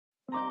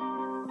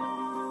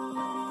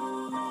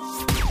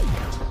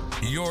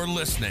You're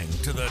listening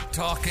to the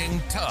Talking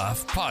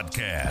Tough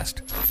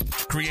podcast,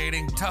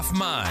 creating tough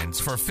minds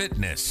for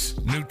fitness,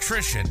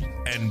 nutrition,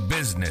 and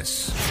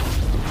business.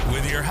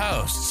 With your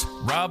hosts,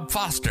 Rob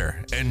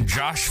Foster and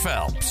Josh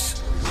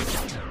Phelps.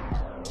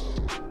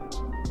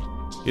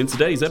 In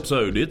today's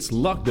episode, it's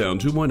Lockdown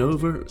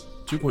 2.0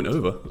 and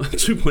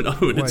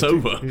it's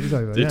over. It is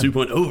over, It's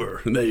 2.0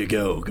 over. There you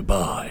go.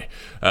 Goodbye.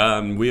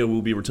 We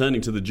will be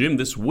returning to the gym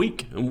this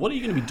week. And what are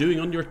you going to be doing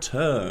on your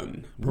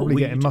turn?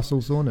 Probably getting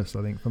muscle soreness,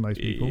 I think, for most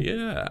people.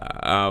 Yeah.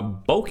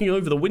 Bulking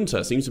over the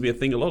winter seems to be a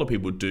thing a lot of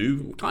people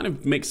do. Kind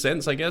of makes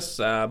sense, I guess.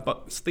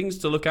 But it's things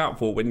to look out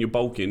for when you're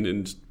bulking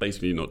and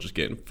basically you're not just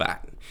getting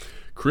fat.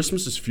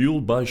 Christmas is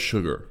fueled by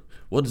sugar.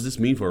 What does this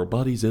mean for our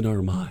bodies and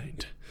our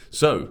mind?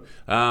 So,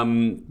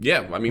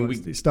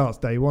 it starts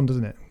day one,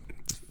 doesn't it?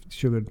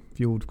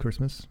 Sugar-fueled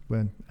Christmas,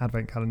 when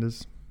advent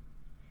calendars.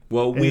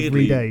 Well, weirdly,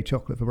 every day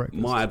chocolate for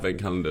breakfast. My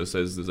advent calendar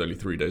says there's only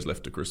 3 days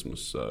left to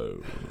Christmas,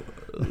 so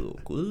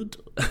good.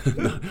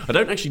 No, I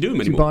don't actually do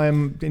them anymore. Did you buy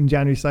them in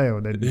January sale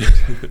then?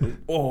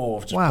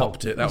 I've just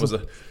popped it. That was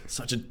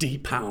such a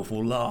deep,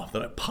 powerful laugh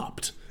that I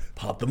popped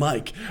the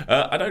mic.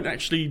 I don't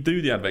actually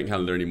do the advent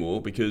calendar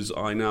anymore because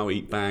I now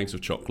eat bags of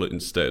chocolate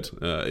instead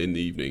in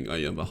the evening.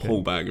 I have a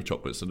whole bag of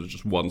chocolate instead of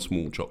just one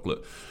small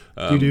chocolate.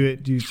 Do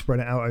you spread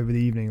it out over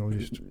the evening or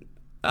just...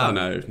 Oh,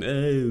 no,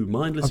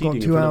 mindless eating. I've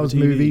got 2 hours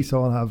movie,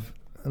 so I'll have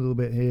a little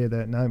bit here,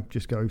 there. No,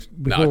 just go. To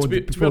be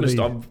honest,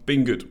 I've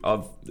been good.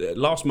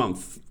 Last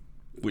month,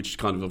 which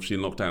kind of obviously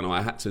in lockdown,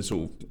 I had to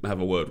sort of have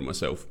a word with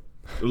myself.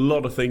 A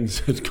lot of things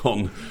had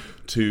gone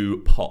to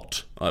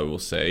pot, I will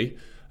say.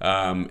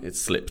 It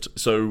slipped.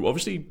 So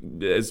obviously,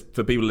 as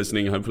for people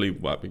listening, hopefully,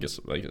 well, I guess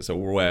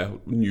we're aware,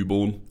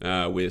 newborn.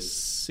 We're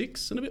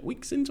 6 and a bit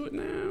weeks into it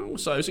now.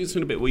 So 6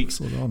 and a bit weeks.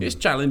 It's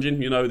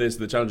challenging. You know, there's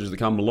the challenges that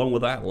come along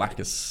with that. Lack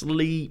of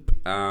sleep.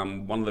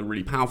 One of the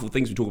really powerful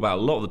things we talk about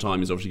a lot of the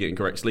time is obviously getting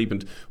correct sleep.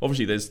 And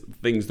obviously, there's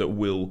things that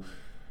will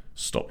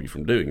stop you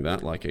from doing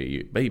that, like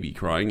a baby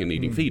crying and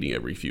needing feeding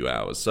every few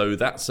hours. So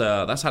that's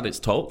had its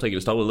toll, taking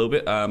its toll a little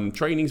bit.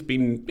 Training's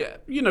been,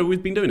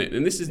 we've been doing it,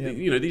 and this is,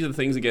 these are the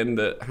things again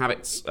that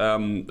habits are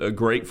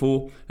great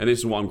for, and this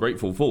is what I'm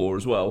grateful for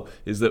as well.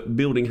 Is that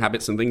building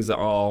habits and things that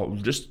are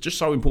just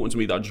so important to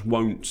me that I just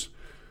won't.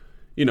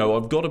 You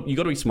got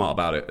to be smart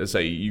about it. As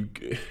say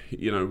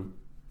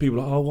people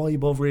are like, why are you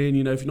bothering?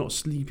 If you're not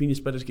sleeping, it's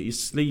better to get your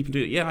sleep and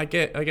do it. Yeah, I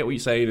get what you're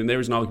saying, and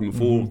there is an argument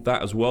for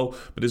that as well.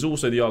 But there's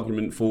also the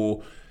argument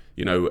for,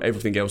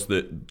 everything else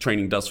that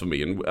training does for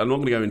me. And I'm not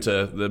going to go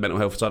into the mental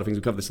health side of things.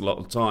 We've covered this a lot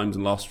of times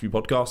in the last few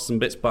podcasts and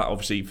bits. But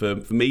obviously, for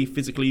me,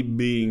 physically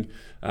being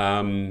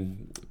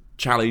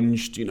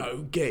challenged,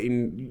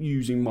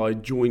 using my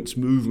joints,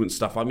 movement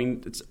stuff. I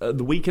mean, it's,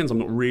 the weekends I'm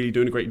not really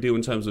doing a great deal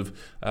in terms of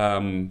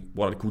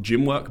what I call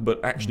gym work, but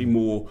actually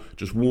more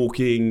just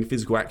walking,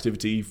 physical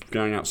activity,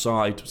 going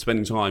outside,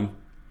 spending time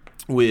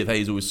with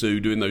Hazel, with Sue,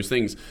 doing those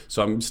things.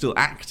 So I'm still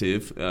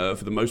active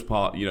for the most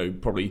part,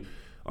 probably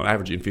on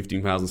averaging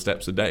 15,000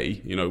 steps a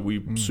day.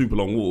 We super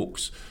long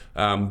walks,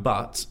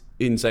 but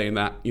in saying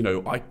that,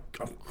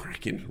 I'm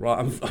cracking, right?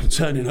 I'm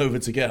turning over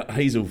to get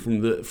Hazel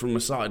from my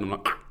side, and I'm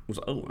like,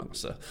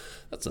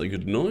 that's a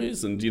good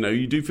noise, and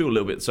you do feel a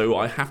little bit. So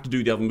I have to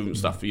do the other movement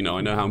stuff. I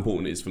know how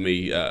important it is for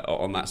me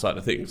on that side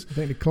of things. I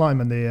think the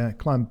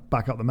climb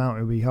back up the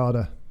mountain will be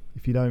harder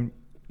if you don't.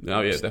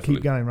 Oh yeah, definitely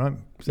keep going, right?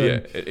 So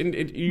yeah,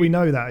 we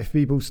know that if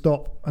people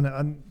stop,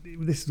 and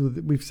this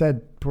is we've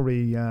said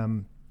probably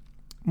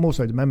more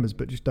so to members,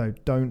 but just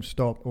don't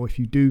stop, or if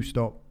you do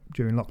stop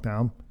during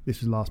lockdown,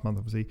 this was last month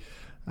obviously,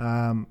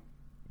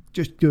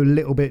 just do a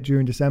little bit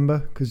during December,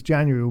 because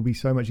January will be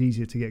so much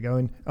easier to get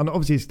going, and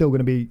obviously it's still going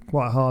to be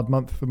quite a hard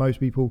month for most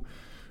people.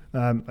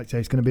 Like I say,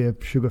 it's going to be a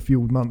sugar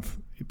fueled month.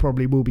 It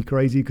probably will be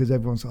crazy because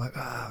everyone's like,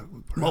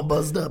 all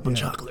buzzed up on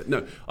chocolate.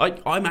 No,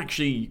 I've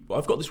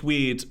got this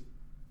weird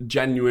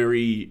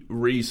January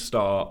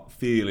restart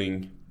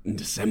feeling in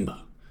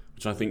December,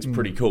 which I think is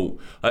pretty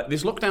cool.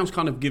 This lockdown's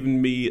kind of given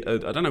me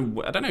I don't know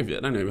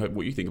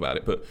what you think about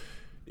it, but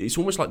it's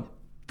almost like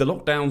the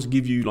lockdowns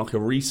give you like a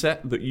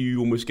reset that you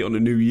almost get on a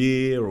new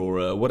year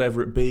or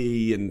whatever it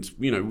be, and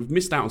we've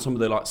missed out on some of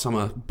the like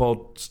summer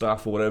bod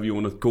stuff or whatever you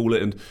want to call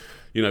it, and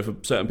for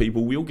certain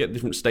people we all get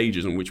different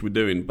stages in which we're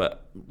doing,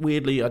 but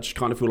weirdly I just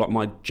kind of feel like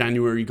my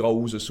January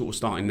goals are sort of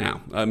starting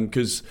now,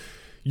 because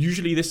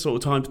usually this sort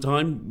of time to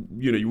time,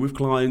 you're with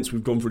clients,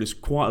 we've gone through this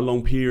quite a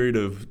long period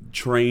of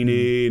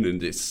training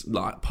and it's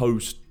like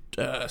post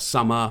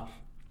summer,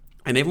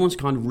 and everyone's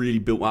kind of really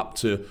built up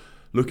to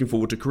looking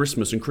forward to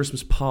Christmas and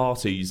Christmas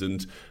parties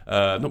and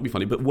not be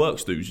funny, but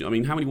works dues. I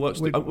mean, how many works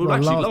dues?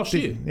 Last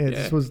year.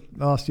 This was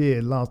last year.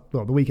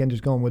 The weekend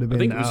just gone would have been.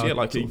 I think it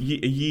was a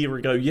year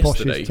ago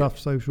yesterday. Poshest, tough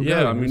social.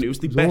 Yeah, I mean, it was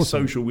the best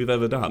social we've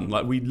ever done.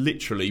 Like, we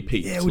literally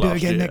peaked. Yeah, we'll do it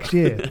again next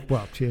year.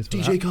 Well, cheers for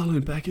DJ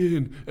Cullen back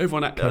in.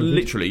 Everyone,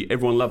 literally,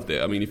 everyone loved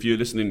it. I mean, if you're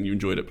listening and you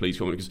enjoyed it, please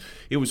comment,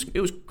 because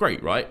it was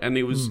great, right? And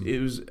it was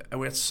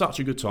we had such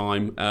a good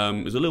time.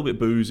 It was a little bit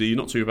boozy,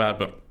 not too bad,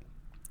 but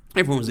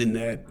everyone was in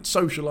there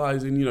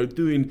socialising,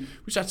 doing,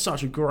 which had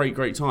such a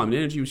great time. The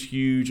energy was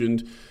huge,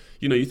 and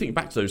you think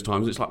back to those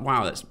times, it's like,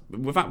 wow, that's,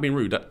 without being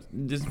rude, that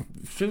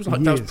feels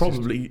like that was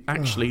probably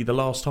actually the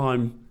last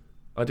time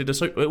I did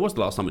it was the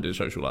last time I did a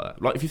social like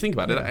that. Like, if you think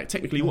about it, that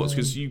technically was,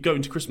 because you go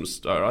into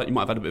Christmas, all right, you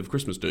might have had a bit of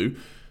Christmas do,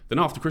 then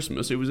after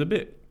Christmas it was a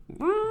bit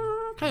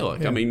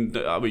chaotic. Yeah. I mean,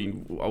 I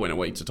went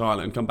away to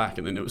Thailand, come back,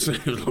 and then it was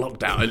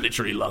lockdown. I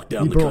literally locked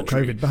down the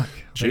country. You brought COVID back.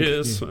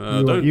 Cheers.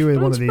 You were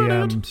one of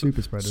the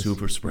super spreaders.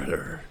 Super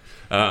spreader.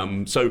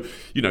 So,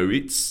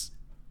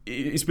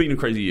 it's been a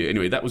crazy year.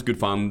 Anyway, that was good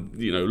fun,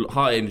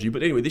 high energy.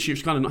 But anyway, this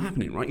year's kind of not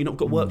happening, right? You've not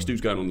got work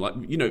dues going on. Like,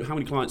 how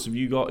many clients have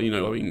you got?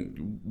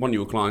 One of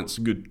your clients,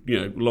 a good,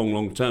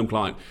 long-term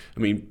client.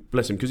 I mean,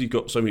 bless him, because he's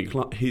got so many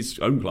his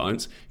own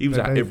clients. He was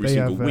out every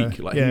single week.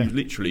 He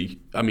literally,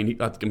 I'm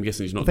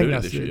guessing he's not doing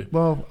it this year.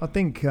 Well, I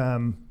think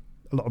a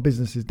lot of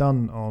business is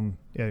done on,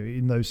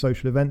 in those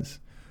social events,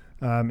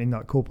 in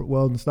that corporate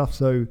world and stuff.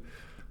 So,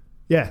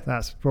 yeah,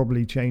 that's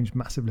probably changed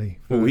massively.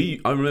 Well,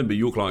 I remember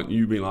your client,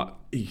 you being like,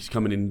 he's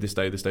coming in this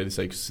day,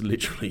 because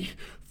literally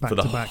for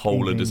the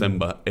whole of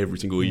December, every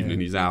single evening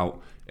he's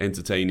out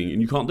entertaining,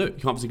 and you can't do it.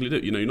 You can't physically do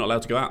it. You're not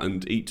allowed to go out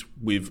and eat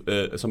with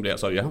somebody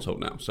outside your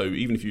household now. So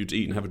even if you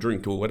eat and have a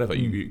drink or whatever,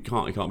 it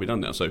can't be done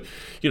now. So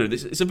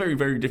it's a very,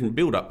 very different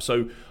build up.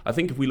 So I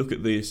think if we look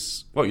at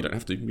this, well, you don't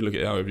have to. You look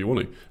at it however you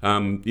want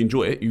to.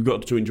 Enjoy it. You've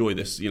got to enjoy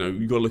this.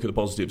 You've got to look at the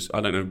positives.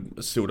 I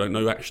still don't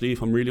know actually.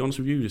 If I'm really honest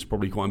with you, it's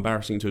probably quite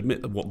embarrassing to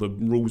admit what the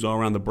rules are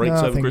around the breaks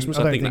over Christmas.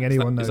 I don't think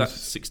anyone knows. Is that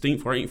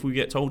 16th or 18th we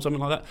get told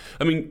something like that?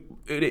 I mean,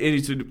 it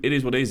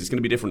is what it is. It's going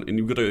to be different, and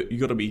you've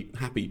got to be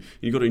happy.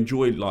 You've got to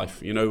enjoy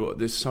life.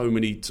 There's so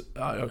many.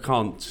 I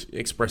can't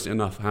express it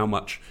enough how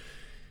much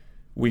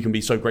we can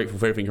be so grateful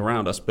for everything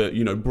around us. But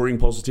bring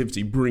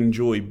positivity, bring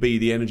joy, be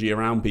the energy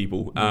around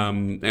people.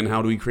 And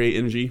how do we create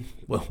energy?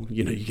 Well,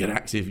 you get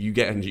active, you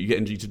get energy. You get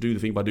energy to do the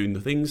thing by doing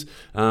the things.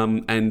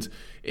 And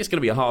it's going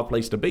to be a hard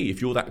place to be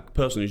if you're that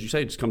person, as you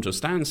say, just come to a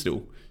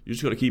standstill. You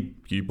just got to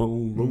keep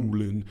on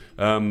rolling,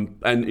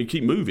 and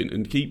keep moving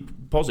and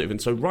keep positive.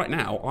 And so right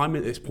now, I'm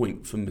at this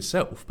point for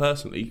myself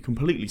personally,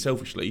 completely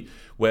selfishly,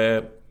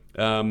 where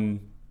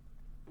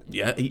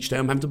each day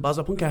I'm having to buzz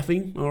up on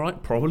caffeine. All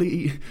right,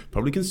 probably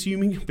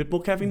consuming a bit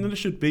more caffeine than I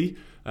should be,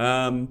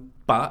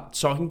 but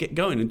so I can get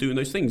going and doing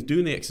those things,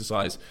 doing the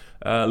exercise,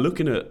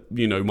 looking at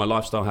my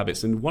lifestyle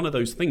habits. And one of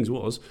those things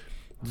was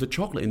the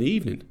chocolate in the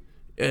evening.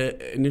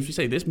 And if you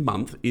say this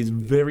month is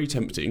very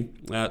tempting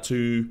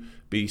to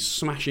be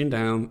smashing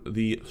down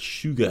the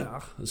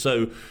sugar.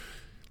 So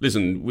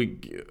listen,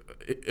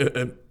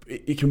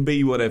 it can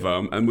be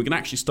whatever, and we can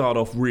actually start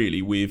off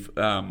really with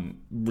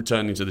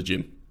returning to the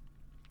gym.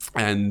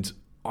 And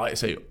I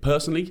say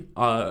personally,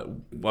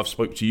 I've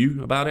spoke to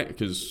you about it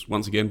because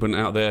once again, putting it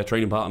out there,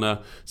 training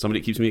partner,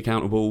 somebody that keeps me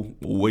accountable,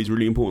 always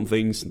really important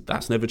things.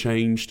 That's never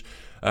changed.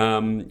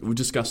 We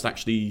discussed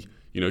actually,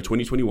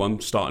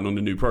 2021 starting on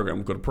a new program.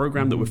 We've got a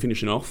program that we're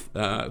finishing off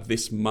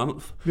this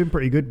month. We've been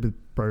pretty good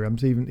with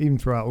programs, even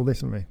throughout all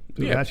this, haven't we?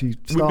 So we actually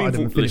started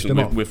and finished them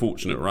off. We're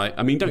fortunate, right?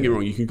 I mean, don't get me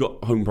wrong, you can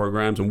got home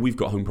programs, and we've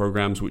got home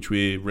programs which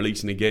we're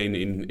releasing again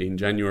in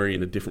January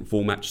in a different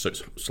format, so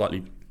it's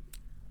slightly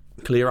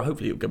clearer.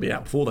 Hopefully it'll be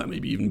out before that,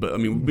 maybe even. But I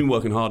mean, we've been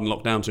working hard in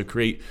lockdown to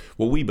create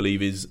what we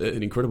believe is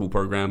an incredible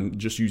program,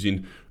 just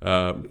using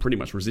pretty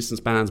much resistance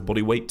bands,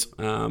 body weight,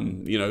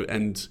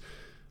 and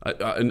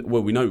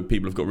we know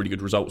people have got really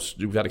good results.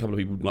 We've had a couple of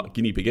people like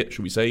guinea pig it,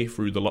 should we say,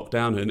 through the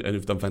lockdown, and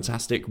have done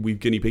fantastic. We've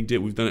guinea pigged it,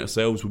 we've done it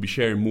ourselves. We'll be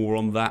sharing more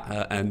on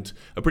that, and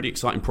a pretty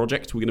exciting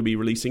project we're going to be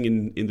releasing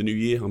in the new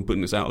year. I'm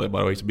putting this out there,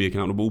 by the way, to be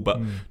accountable, but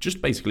just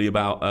basically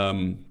about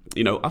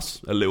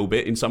us a little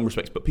bit in some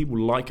respects, but people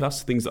like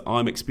us, things that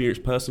I'm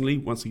experienced personally.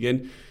 Once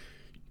again,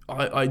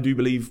 I do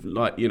believe,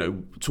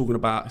 talking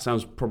about, it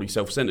sounds probably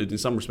self-centered in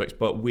some respects,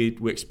 but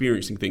we're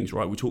experiencing things,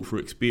 right? We talk through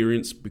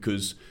experience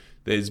because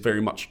there's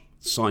very much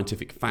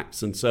scientific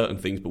facts and certain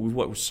things, but we've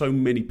worked with so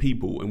many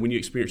people, and when you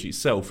experience it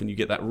yourself and you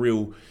get that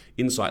real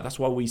insight, that's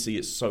why we see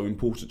it's so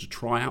important to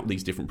try out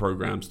these different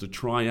programs, to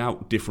try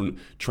out different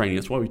training.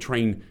 That's why we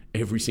train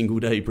every single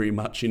day pretty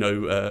much,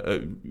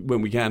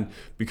 when we can,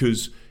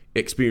 because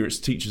experience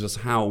teaches us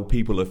how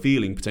people are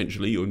feeling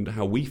potentially, and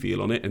how we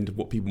feel on it, and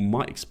what people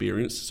might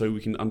experience, so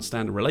we can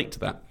understand and relate to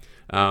that.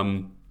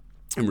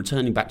 And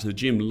returning back to the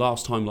gym,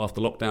 last time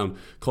after lockdown,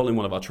 Colin,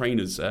 one of our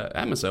trainers,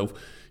 and myself,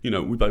 we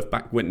both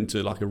went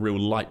into like a real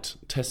light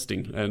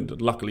testing,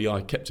 and luckily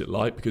I kept it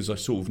light because I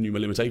sort of knew my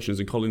limitations,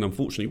 and Colin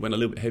unfortunately went a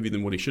little bit heavier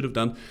than what he should have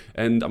done,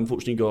 and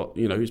unfortunately got,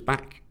 his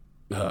back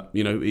hurt.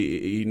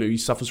 He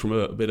suffers from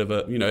a bit of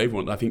a,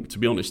 everyone, I think, to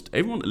be honest,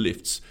 everyone that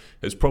lifts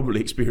has probably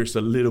experienced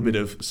a little bit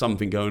of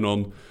something going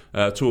on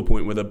to a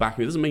point where their back,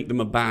 it doesn't make them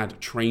a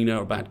bad trainer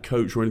or a bad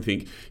coach or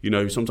anything.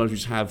 Sometimes we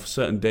just have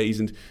certain days,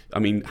 and I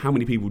mean, how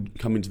many people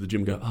come into the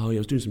gym and go, oh yeah,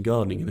 I was doing some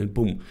gardening, and then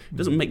boom, it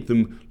doesn't make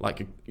them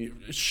like a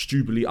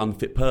stupidly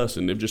unfit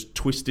person. They've just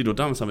twisted or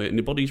done something, and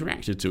their body's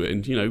reacted to it,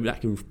 and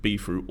that can be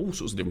through all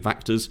sorts of different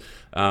factors.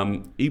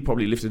 He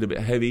probably lifted a bit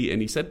heavy, and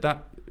he said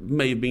that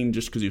may have been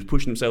just because he was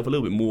pushing himself a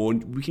little bit more,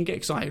 and we can get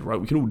excited, right?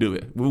 We can all do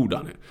it. We've all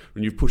done it.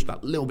 When you've pushed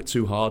that little bit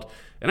too hard.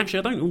 And actually,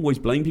 I don't always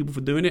blame people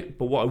for doing it,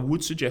 but what I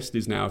would suggest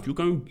is now, if you're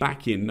going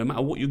back in, no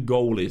matter what your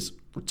goal is,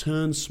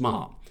 return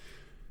smart.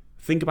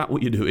 Think about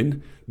what you're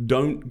doing.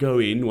 Don't go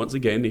in, once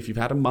again, if you've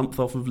had a month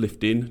off of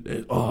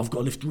lifting, I've got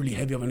to lift really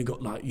heavy. I've only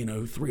got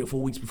 3 or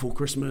 4 weeks before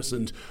Christmas,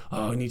 and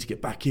I need to get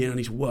back in. I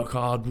need to work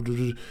hard.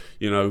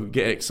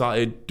 Get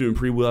excited, doing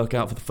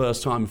pre-workout for the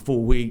first time in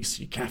 4 weeks.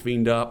 You're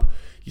caffeined up.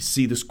 You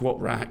see the squat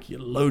rack. You're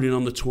loading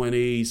on the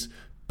 20s.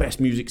 Best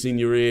music's in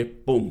your ear.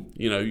 Boom.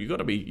 You got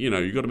to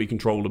be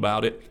controlled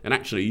about it. And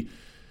actually,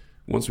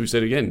 once we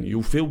said again,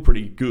 you'll feel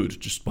pretty good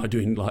just by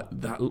doing like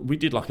that. We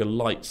did like a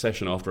light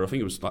session after, I think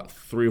it was like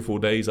 3 or 4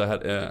 days. I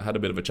had a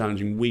bit of a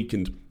challenging week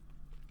and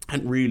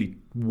hadn't really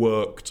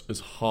worked as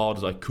hard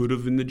as I could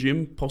have in the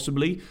gym,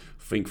 possibly.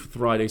 I think for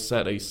Friday,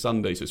 Saturday,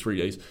 Sunday, so it's 3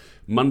 days.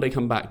 Monday,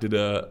 come back, did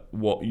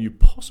what you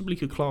possibly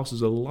could class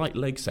as a light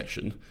leg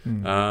session.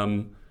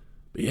 But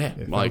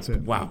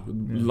wow,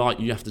 light,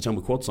 you have to tell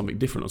my quad something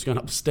different. I was going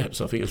up the steps,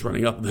 I think I was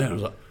running up there. I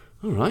was like,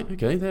 all right,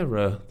 okay,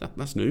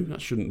 that's new.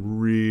 That shouldn't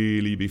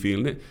really be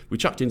feeling it. We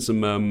chucked in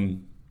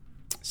some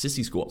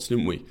sissy squats,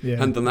 didn't we? Yeah,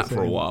 hadn't done that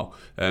for a while.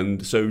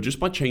 And so just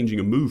by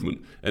changing a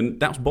movement, and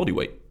that's body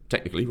weight,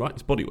 technically, right?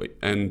 It's body weight.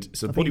 And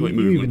it's a body weight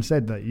movement. You even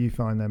said that you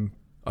find them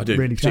I do,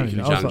 really challenging.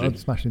 challenging. I was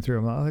smashing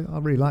through them. I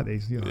really like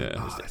these. You're like,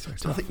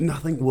 I think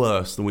nothing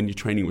worse than when you're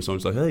training with someone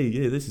who's like, hey,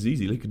 yeah, this is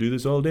easy. You could do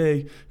this all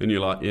day. And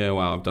you're like, yeah,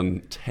 wow, I've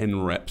done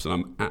 10 reps and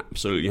I'm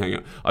absolutely hanging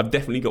out. I've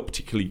definitely got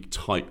particularly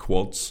tight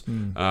quads.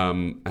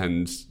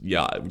 And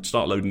yeah, I would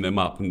start loading them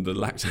up and the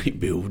lactate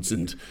builds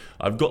and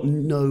I've got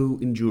no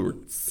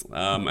endurance.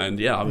 And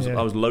yeah, I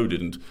was loaded.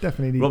 And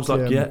definitely Rob's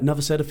like,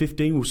 another set of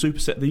 15. We'll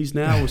superset these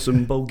now with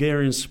some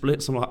Bulgarian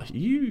splits. I'm like, are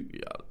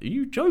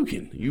you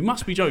joking? You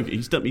must be joking.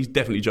 He's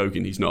definitely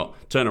joking. He's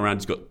not. Turn around,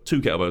 he's got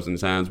 2 kettlebells in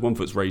his hands, one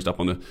foot's raised up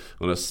on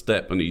a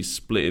step, and he's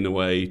splitting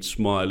away,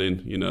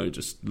 smiling,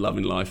 just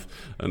loving life.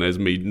 And there's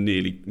me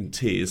nearly in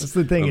tears. That's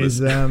the thing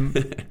is,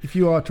 if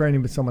you are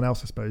training with someone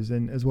else, I suppose,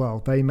 then as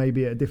well, they may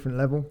be at a different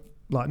level.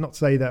 Like, not to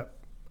say that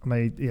I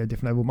may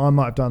different level. I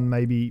might have done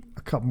maybe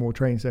a couple more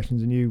training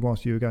sessions than you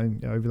whilst you were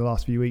going over the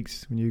last few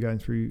weeks when you were going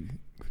through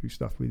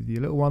stuff with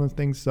your little one and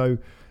things. So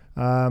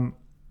I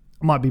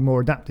might be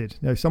more adapted.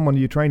 Someone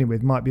you're training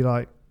with might be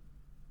like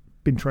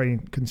been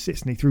training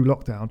consistently through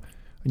lockdown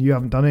and you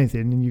haven't done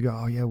anything and you go,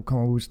 oh yeah, well, come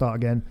on, we'll start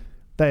again.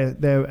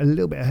 They're a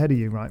little bit ahead of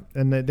you, right?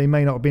 And they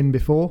may not have been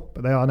before,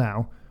 but they are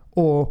now.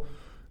 Or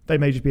they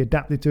may just be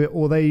adapted to it,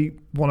 or they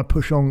want to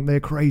push on,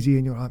 they're crazy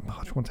and you're like,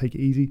 I just want to take it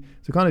easy.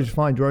 So kind of just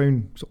find your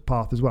own sort of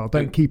path as well.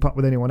 Don't keep up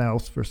with anyone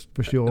else for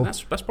sure. And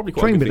that's probably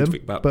quite a good thing to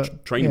think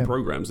about training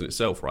programs in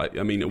itself, right?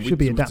 I mean, it should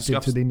be adapted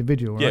to the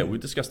individual, right? Yeah, we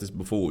discussed this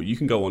before. You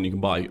can go on, you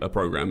can buy a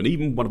program, and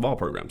even one of our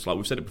programs, like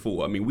we've said it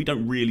before, I mean, we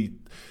haven't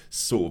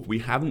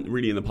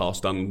really in the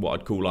past done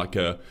what I'd call like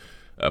a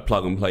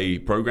plug and play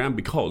program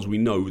because we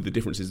know the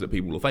differences that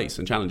people will face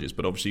and challenges.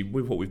 But obviously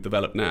with what we've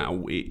developed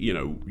now,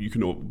 you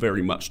can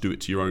very much do it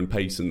to your own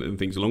pace and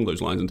things along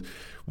those lines. And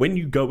when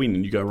you go in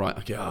and you go, right,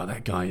 okay,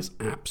 that guy is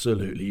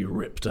absolutely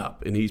ripped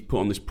up and he's put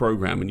on this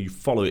program and you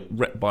follow it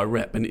rep by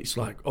rep and it's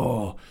like,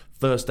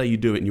 first day you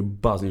do it and you're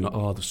buzzing, you're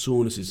like, the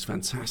soreness is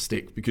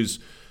fantastic because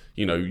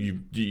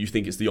you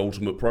think it's the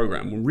ultimate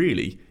program. Well,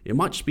 really, it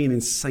might just be an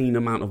insane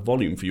amount of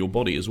volume for your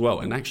body as well.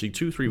 And actually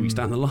 2-3 weeks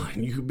down the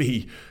line, you could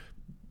be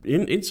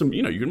in some,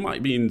 you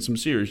might be in some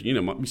serious,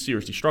 might be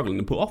seriously struggling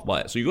and put off by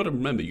it. So you got to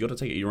remember, you got to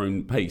take it at your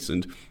own pace,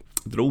 and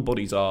that all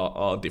bodies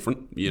are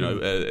different,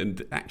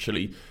 and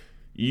actually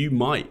you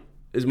might,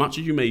 as much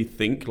as you may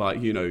think like,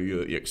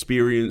 you're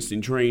experienced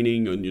in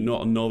training and you're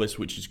not a novice,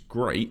 which is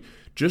great,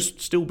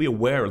 just still be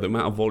aware of the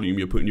amount of volume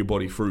you're putting your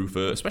body through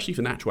especially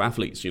for natural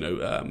athletes. I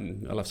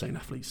love saying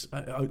athletes.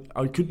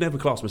 I could never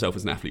class myself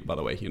as an athlete, by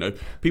the way.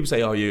 People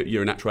say, "Oh,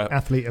 you're a natural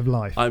athlete of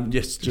life." I'm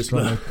just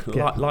life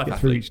athlete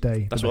through each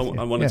day. That's what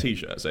I want a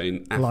T-shirt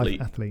saying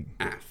athlete.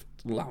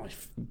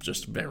 Life.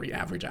 Just very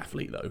average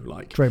athlete though.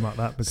 Like trademark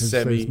that because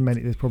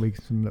there's probably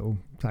some little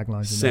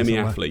taglines.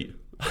 Semi-athlete.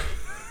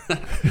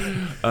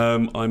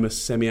 I'm a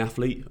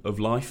semi-athlete of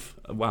life.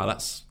 Wow,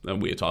 that's a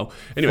weird title.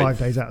 Anyway, 5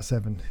 days out of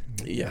 7.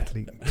 Yeah,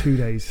 athlete. 2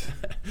 days.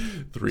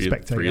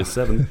 3 of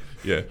 7.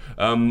 Yeah.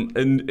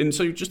 And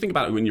so just think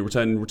about it when you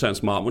return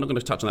smart. We're not going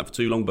to touch on that for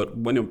too long, but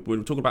when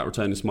we're talking about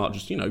returning smart,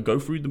 just go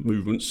through the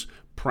movements,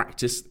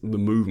 practice the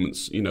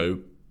movements.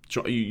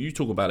 You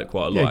talk about it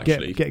quite a lot.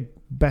 Actually, get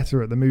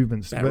better at the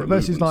movements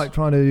versus like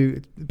trying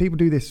to. People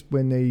do this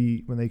when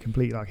they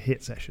complete like a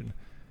HIIT session.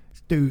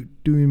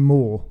 Doing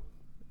more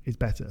is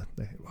better.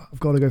 I've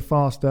got to go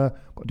faster,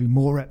 I've got to do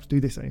more reps, do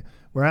this.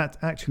 We're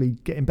actually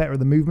getting better at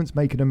the movements,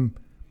 making them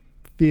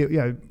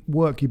feel,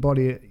 work your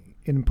body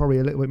in probably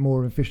a little bit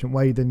more efficient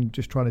way than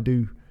just trying to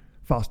do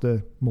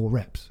faster, more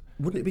reps.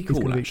 Wouldn't it be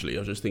cool, actually? I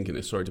was just thinking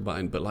this, sorry to butt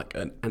in, but like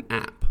an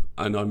app.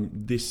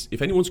 And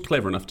if anyone's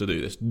clever enough to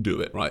do this,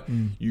 do it, right?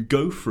 You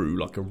go through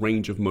like a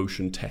range of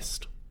motion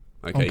test.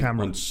 Okay, on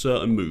camera. On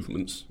certain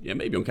movements. Yeah,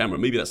 maybe on camera.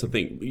 Maybe that's the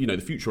thing. You know,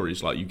 the future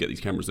is like you get these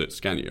cameras that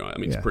scan you, right? I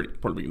mean, it's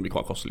probably going to be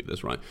quite costly,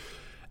 this, right?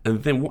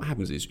 And then what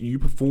happens is you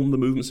perform the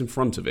movements in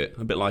front of it,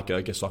 a bit like,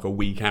 I guess, like a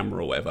Wii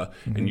camera or whatever,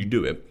 and you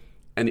do it.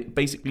 And it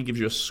basically gives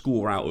you a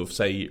score out of,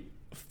 say,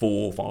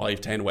 4, 5,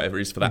 10, whatever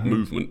it is for that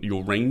movement,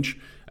 your range.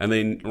 And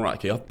then, right,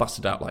 okay, I've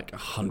busted out like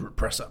 100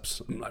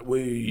 press-ups. I'm like,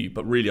 wee,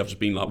 but really I've just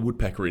been like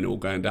woodpeckering or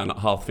going down at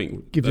half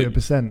thing. Gives you a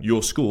percent.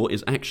 Your score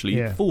is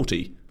actually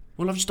 40.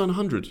 Well, I've just done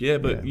 100. Yeah,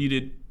 but you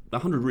did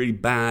 100 really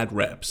bad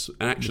reps.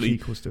 And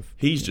actually,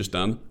 he's just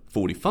done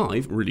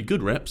 45 really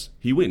good reps.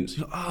 He wins.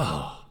 You're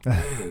like,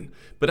 man.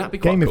 But that'd be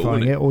quite cool,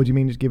 gamifying it, or do you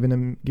mean just giving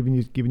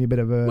you a bit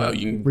of a well,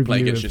 you can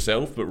play against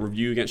yourself, but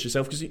review against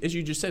yourself, because as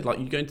you just said, like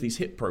you go into these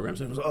HIIT programs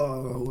and it's like,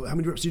 oh, how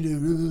many reps do you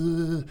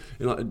do?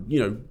 And like, you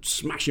know,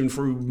 smashing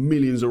through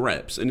millions of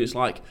reps, and it's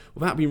like,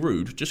 without being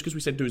rude, just because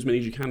we said do as many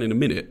as you can in a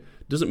minute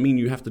doesn't mean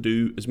you have to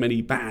do as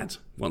many bad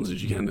ones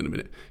as you can in a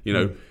minute. You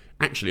know,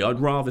 actually,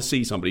 I'd rather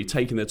see somebody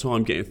taking their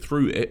time getting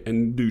through it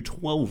and do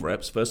 12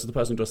 reps versus the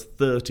person who does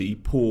 30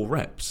 poor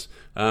reps.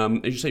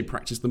 As you say,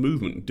 practice the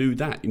movement, do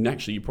that, and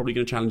actually you're probably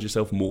going to challenge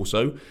yourself more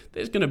so.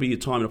 There's going to be a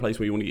time and a place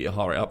where you want to get your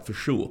heart rate up for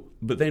sure,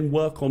 but then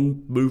work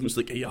on movements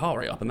that get your heart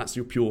rate up, and that's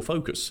your pure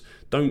focus.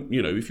 Don't,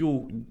 you know, if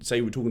you're,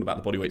 say we're talking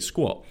about the bodyweight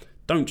squat,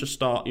 don't just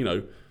start, you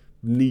know,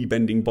 knee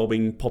bending,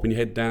 bobbing, popping your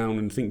head down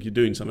and think you're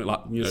doing something,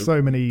 like, you know,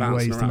 so many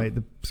ways to make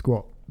the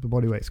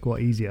bodyweight squat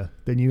easier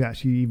than you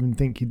actually even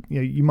think.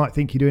 You might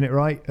think you're doing it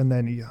right, and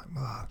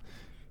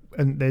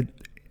then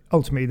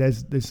ultimately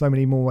there's so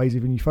many more ways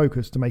even you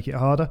focus to make it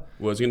harder.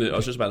 Well, I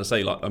was just about to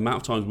say, like, the amount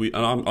of times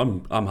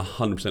I'm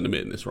 100%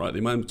 admitting this, right? The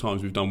amount of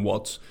times we've done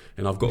WODs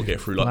and I've got to get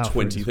through like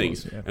 20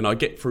 things, and I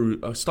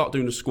start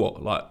doing the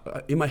squat, like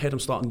in my head I'm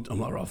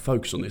like, right, I'll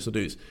focus on this, I'll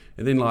do this,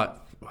 and then like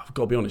I've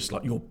got to be honest,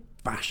 like you're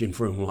bashing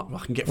through, I'm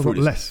like, I can get through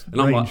this, less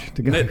and I'm range like,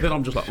 to go. then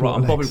I'm just like, right,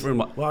 I'm bobbing through, I'm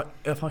like, right,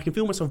 if I can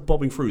feel myself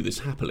bobbing through this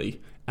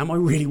happily, am I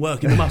really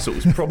working the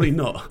muscles? Probably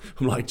not.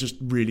 I'm like just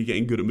really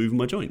getting good at moving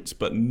my joints,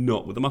 but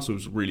not with the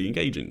muscles really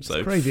engaging. So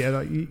it's crazy.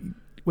 Like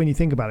when you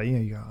think about it,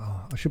 you go,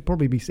 oh, I should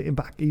probably be sitting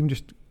back even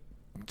just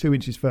 2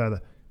 inches further.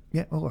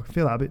 Yeah, I can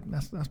feel that a bit.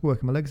 That's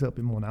working my legs up a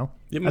bit more now.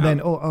 Yeah, and then,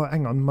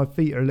 hang on, my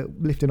feet are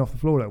lifting off the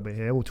floor a little bit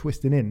here, or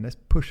twisting in. Let's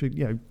push it,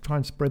 try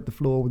and spread the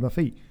floor with my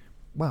feet.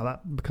 Wow,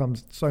 that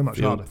becomes so much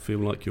harder. Feel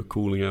like you're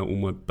calling out all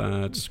my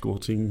bad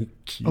squatting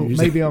cues. Oh,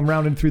 maybe I'm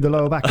rounding through the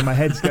lower back and my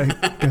head's going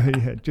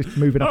just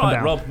moving up and down.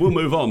 All right, Rob, we'll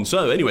move on.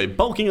 So anyway,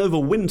 bulking over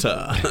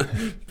winter.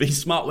 Be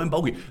smart when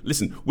bulking.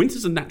 Listen,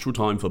 winter's a natural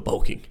time for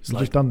bulking. You've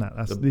just done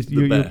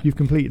that. You've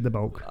completed the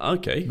bulk.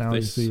 Okay, now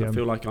I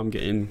feel like I'm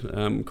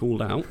getting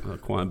called out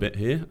quite a bit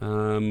here.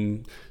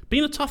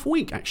 Been a tough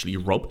week, actually,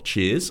 Rob.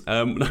 Cheers.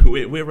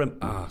 We're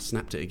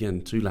snapped it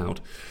again, too loud.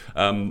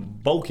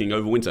 Bulking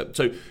over winter.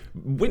 So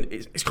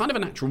it's kind of a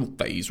natural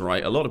phase,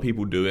 right? A lot of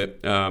people do it.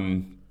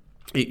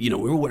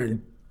 We're all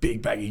wearing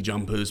big baggy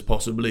jumpers,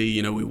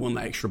 possibly. We want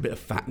that extra bit of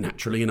fat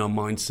naturally in our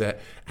mindset,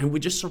 and we're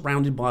just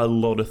surrounded by a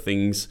lot of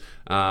things.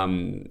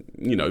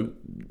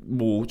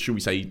 More, should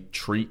we say,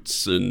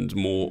 treats and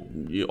more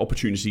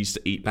opportunities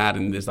to eat bad,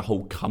 and there's the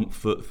whole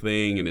comfort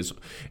thing,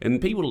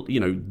 and people,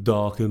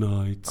 darker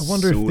nights. I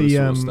wonder if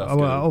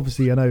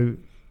obviously I know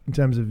in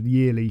terms of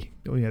yearly,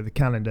 the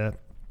calendar,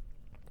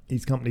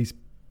 these companies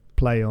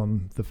play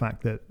on the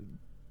fact that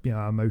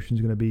our emotions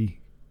are going to be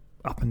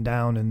up and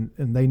down,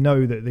 and they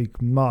know that they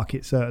can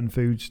market certain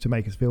foods to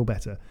make us feel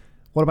better.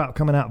 What about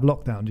coming out of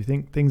lockdown? Do you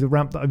think things have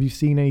ramped up? Have you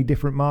seen any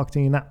different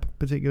marketing in that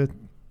particular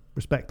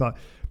respect? Like,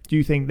 do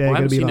you think they're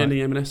going to be? I haven't seen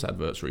any M&S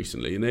adverts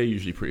recently, and they're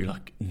usually pretty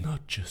like,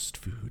 not just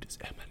food, it's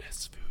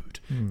M&S food.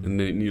 And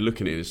then you're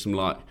looking at it, there's some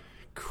like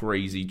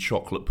crazy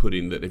chocolate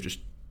pudding that they've just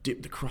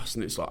dipped the crust,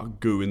 and it's like a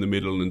goo in the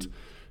middle, and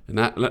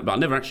that. But I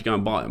never actually go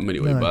and buy them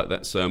anyway. No, but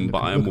that's but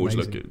I am always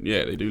looking.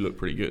 Yeah, they do look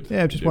pretty good.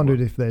 Yeah, I've just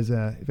wondered if there's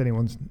if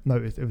anyone's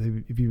noticed if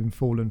you've been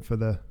fallen for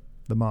the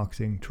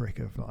marketing trick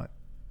of like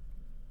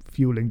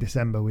fueling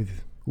December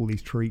with all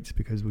these treats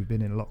because we've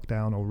been in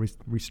lockdown or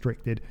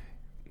restricted.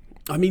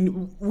 I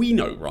mean, we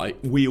know,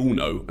 right? We all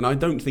know, and I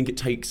don't think it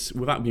takes,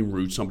 without being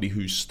rude, somebody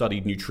who's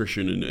studied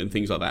nutrition and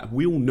things like that.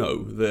 We all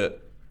know that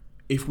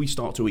if we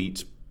start to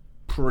eat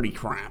pretty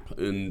crap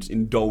and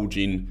indulge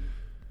in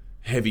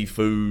heavy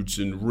foods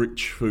and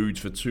rich foods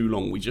for too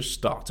long, we just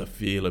start to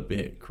feel a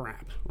bit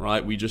crap,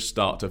 right? We just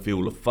start to feel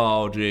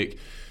lethargic.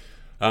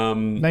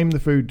 Name the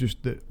food, just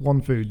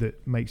one food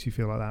that makes you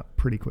feel like that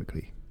pretty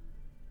quickly.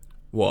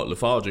 What,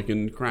 lethargic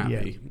and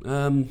crappy?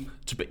 Yeah.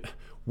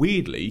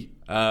 Weirdly,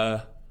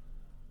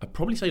 I'd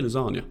probably say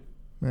lasagna.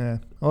 Yeah,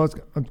 I was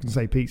going to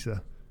say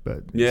pizza,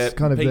 but yeah, it's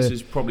kind of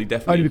pizza's probably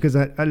definitely only because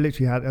I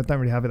literally I don't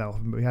really have it that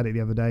often, but we had it the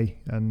other day,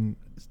 and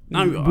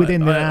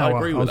within the hour, I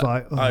agree with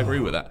that. I agree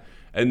with that.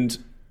 And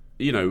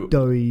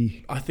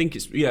doughy. I think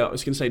it's I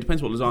was going to say it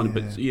depends what lasagna,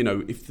 but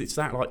if it's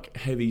that like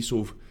heavy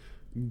sort of,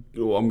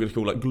 or I'm going to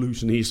call like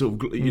gluteny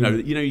sort of, you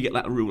get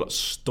that real like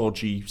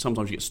stodgy.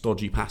 Sometimes you get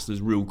stodgy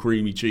pastas, real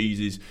creamy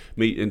cheeses,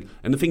 meat, and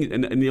the thing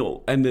and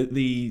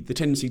the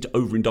tendency to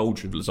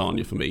overindulge with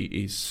lasagna for me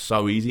is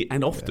so easy,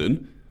 and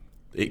often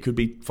it could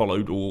be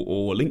followed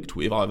or linked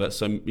with either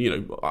some,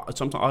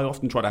 sometimes I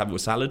often try to have it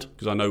with salad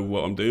because I know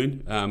what I'm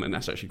doing, and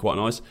that's actually quite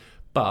nice.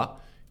 But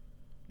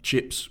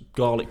chips,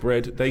 garlic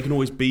bread, they can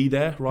always be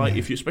there, right?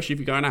 Yeah. Especially if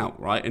you're going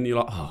out, right? And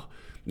you're like,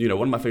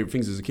 one of my favourite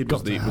things as a kid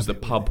was the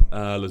pub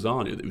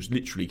lasagna. That was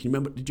literally, can you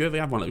remember, did you ever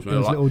have one of those?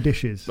 Those little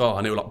dishes. Oh,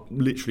 and they were like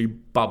literally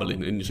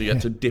bubbling, and so you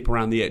had to dip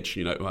around the edge.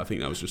 I think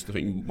that was just the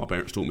thing my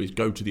parents taught me, is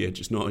go to the edge.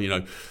 It's not,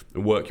 and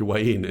work your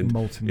way in. And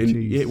molten cheese.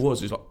 Yeah, it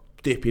was. It's like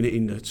dipping it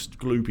in the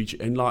gloopy,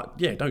 and don't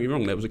get me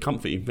wrong, that was a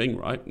comfy thing,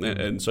 right?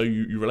 And so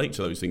you relate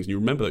to those things, and you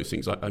remember those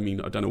things. I mean,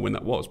 I don't know when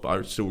that was, but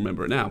I still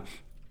remember it now.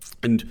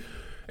 And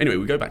anyway,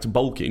 we go back to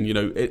bulking,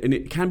 and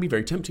it can be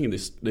very tempting in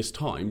this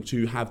time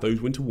to have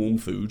those winter warm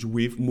foods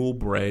with more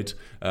bread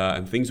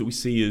and things that we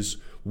see as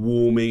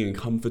warming and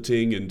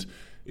comforting, and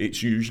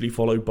it's usually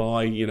followed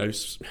by,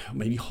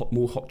 maybe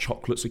more hot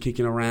chocolates are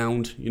kicking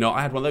around.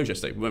 I had one of those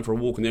yesterday. We went for a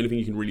walk, and the only thing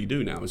you can really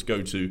do now is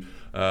go to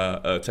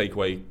a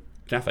takeaway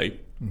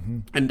cafe. Mm-hmm.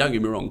 And don't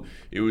get me wrong,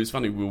 it was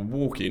funny, we were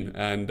walking,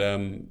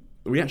 and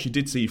we actually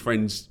did see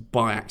friends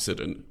by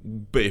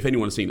accident, but if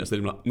anyone had seen us, they'd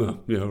be like, "No,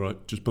 yeah,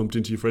 right, just bumped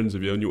into your friends,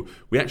 have you?" And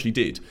we actually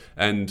did,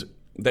 and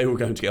they were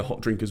going to get a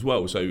hot drink as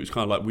well, so it was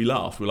kind of like, we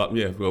laughed, we're like,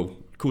 yeah, well,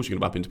 of course you're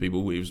going to bump into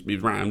people. It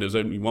was rammed, there was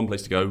only one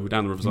place to go, we're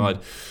down the riverside,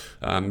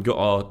 got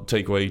our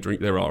takeaway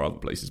drink. There are other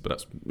places, but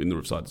that's in the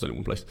riverside, there's only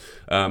one place,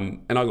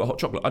 and I got hot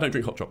chocolate. I don't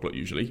drink hot chocolate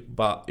usually,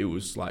 but it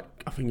was like,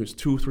 I think it was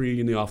 2 or 3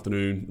 in the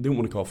afternoon, didn't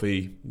want a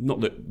coffee,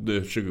 not that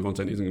the sugar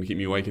content isn't going to keep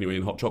me awake anyway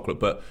in hot chocolate,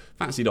 but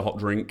fancied a hot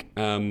drink,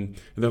 and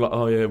they're like,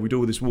 oh yeah, we do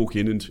all this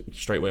walking, and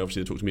straight away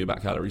obviously they talk to me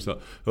about calories, like,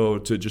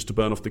 to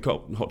burn off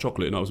the hot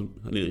chocolate, and I was,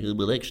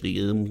 well actually,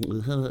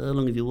 how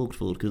long have you walked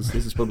for, because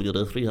this has probably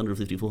got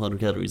 350, 400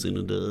 calories in,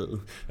 and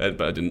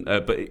but I didn't,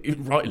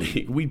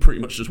 rightly, we pretty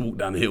much just walked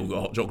down the hill,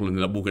 got hot chocolate, and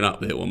ended up walking up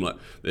the hill. I'm like,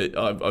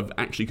 I've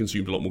actually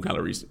consumed a lot more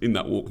calories in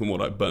that walk than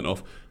what I've burnt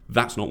off.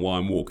 That's not why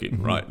I'm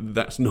walking, right?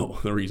 That's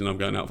not the reason I'm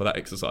going out for that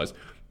exercise.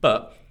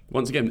 But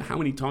once again, how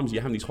many times do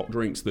you have these hot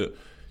drinks that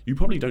you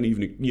probably don't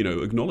even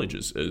acknowledge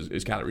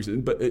as calories,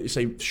 but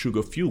say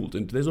sugar fueled,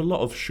 and there's a lot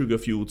of sugar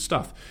fueled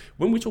stuff.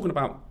 When we're talking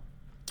about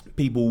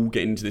people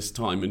getting into this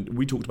time, and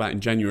we talked about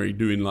in January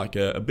doing like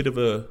a bit of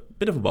a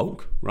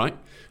bulk, right?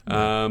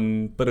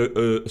 But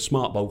a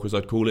smart bulk, as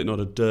I'd call it, not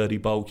a dirty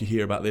bulk. You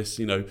hear about this,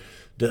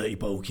 dirty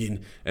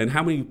bulking, and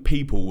how many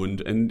people,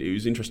 and it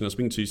was interesting. I was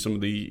speaking to some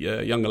of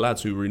the younger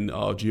lads who were in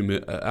our gym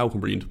at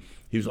Alconbury, and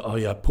he was like, oh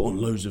yeah, I put on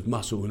loads of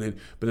muscle, but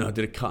then I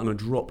did a cut and I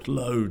dropped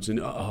loads,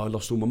 and I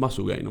lost all my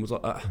muscle gain. I was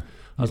like,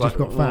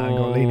 got fat and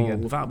got lean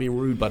again. Without being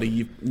rude,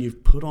 buddy,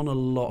 you've put on a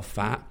lot of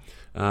fat.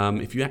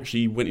 If you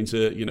actually went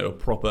into a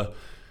proper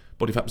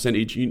body fat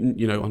percentage,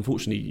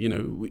 unfortunately,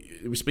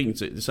 we're speaking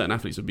to certain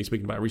athletes I've been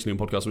speaking about recently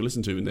on podcasts we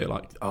listen to, and they're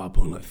like, I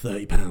put on like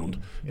 30 pounds,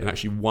 and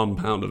actually 1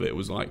 pound of it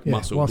was like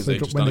muscle.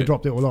 When they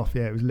dropped it all off,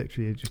 it was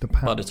literally just a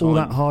pound. All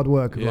that hard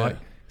work of like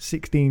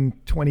 16,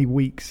 20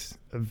 weeks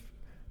of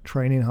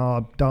training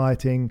hard,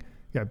 dieting,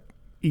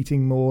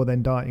 eating more,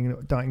 then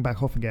dieting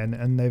back off again,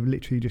 and they've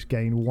literally just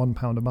gained 1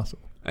 pound of muscle.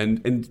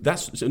 And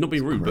that's not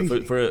being rude,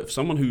 but for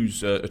someone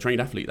who's a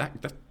trained athlete,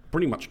 that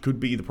pretty much could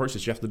be the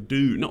process you have to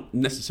do, not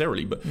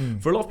necessarily, but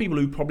for a lot of people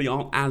who probably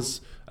aren't as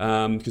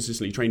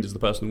consistently trained as the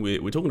person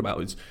we're talking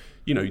about, is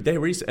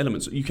there is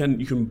elements you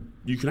can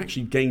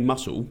actually gain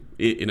muscle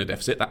in a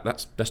deficit.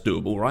 That's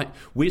doable, right?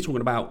 We're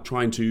talking about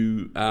trying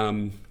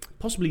to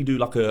possibly do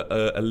like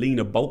a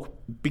leaner bulk,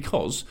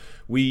 because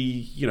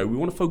we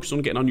want to focus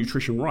on getting our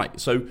nutrition right.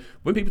 So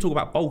when people talk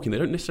about bulking, they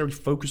don't necessarily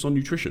focus on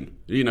nutrition.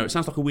 It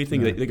sounds like a weird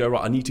thing. They go,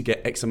 right, I need to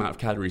get X amount of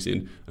calories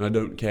in, and I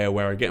don't care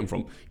where I get them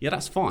from. Yeah,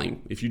 that's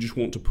fine. If you just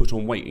want to put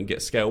on weight and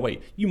get scale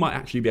weight, you might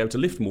actually be able to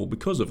lift more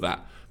because of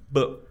that.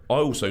 But I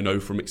also know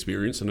from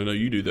experience, and I know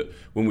you do, that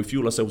when we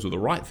fuel ourselves with the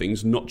right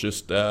things, not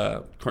just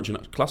crunching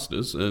up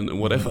clusters and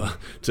whatever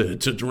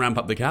to ramp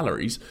up the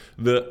calories,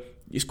 that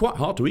it's quite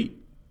hard to eat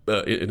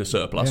in a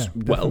surplus.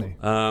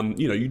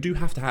 You do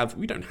have to have,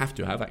 we don't have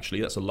to have, actually,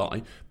 that's a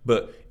lie,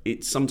 but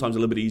it's sometimes a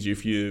little bit easier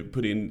if you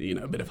put in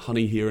a bit of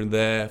honey here and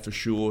there, for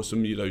sure.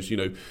 Some of those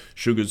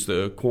sugars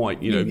that are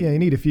quite you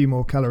need a few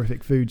more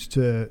calorific foods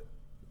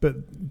but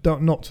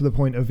not to the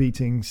point of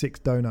eating 6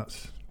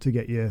 donuts to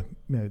get your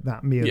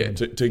that meal. Yeah,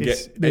 to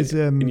get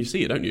and you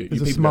see it, don't you?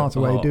 There's a smarter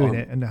way of doing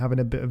it, and having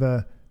a bit of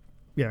a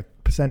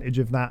percentage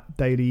of that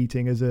daily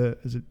eating as a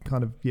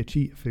kind of your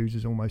cheat foods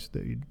is almost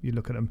that you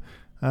look at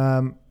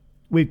them.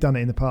 We've done it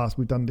in the past.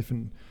 We've done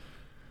different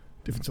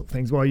sort of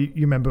things. Well, you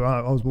remember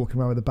I was walking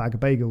around with a bag of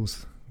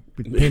bagels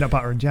with peanut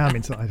butter and jam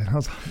inside, and I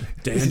was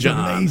like, "This is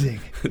amazing,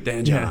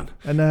 Dan John."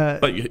 And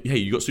but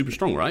you got super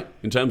strong, right,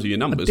 in terms of your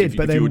numbers. I did,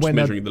 if you were just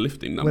measuring the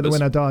lifting numbers.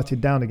 When I dieted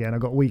down again, I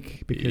got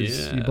weak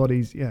because your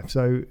body's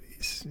So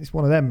it's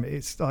one of them.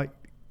 It's like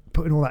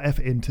putting all that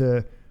effort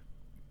into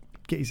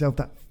get yourself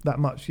that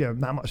much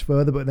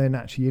further, but then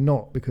actually you're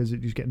not, because you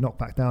just get knocked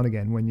back down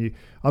again.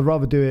 I'd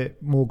rather do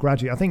it more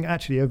gradually. I think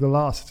actually over the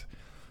last,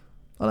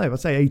 I'd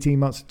say 18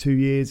 months to 2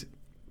 years,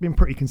 been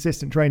pretty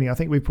consistent training. I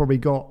think we've probably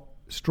got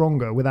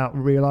stronger without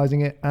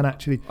realising it. And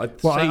actually,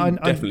 I'd say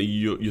definitely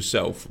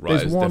yourself, right?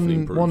 There's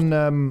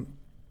one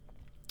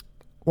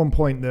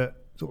point that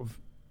sort of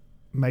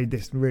made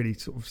this really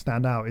sort of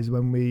stand out is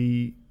when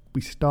we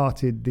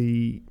started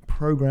the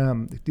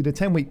program, did a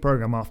 10-week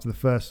program after the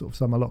first sort of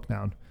summer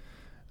lockdown,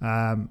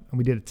 and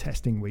we did a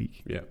testing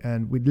week. Yeah.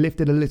 And we'd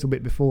lifted a little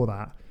bit before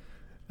that,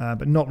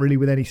 but not really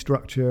with any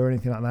structure or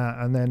anything like that.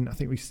 And then I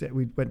think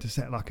we went to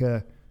set like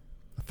a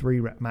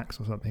 3-rep max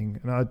or something,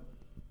 and I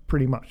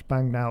pretty much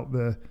banged out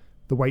the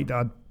weight that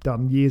I'd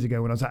done years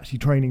ago when I was actually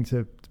training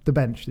to the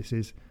bench. This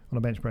is on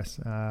a bench press,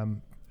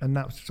 and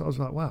that was, I was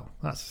like, wow,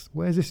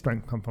 where's this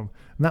strength come from?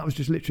 And that was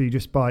just literally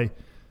just by,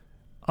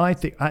 I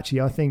think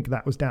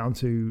that was down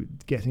to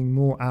getting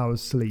more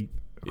hours sleep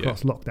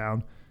across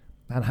lockdown,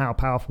 and how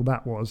powerful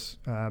that was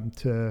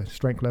to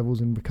strength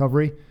levels and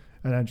recovery.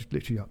 And I just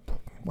literally like,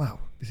 wow,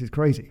 this is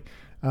crazy.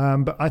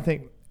 But I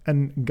think,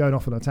 and going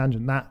off on a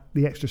tangent, that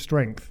the extra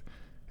strength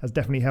has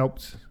definitely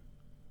helped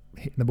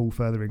hitting the ball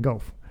further in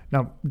golf.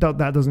 Now,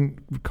 that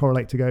doesn't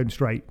correlate to going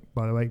straight,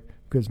 by the way,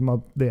 because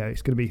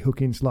it's going to be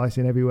hooking,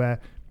 slicing everywhere,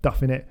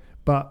 duffing it,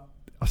 but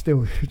I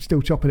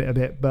still chopping it a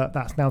bit, but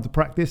that's down to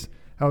practice.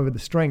 However, the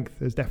strength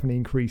has definitely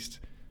increased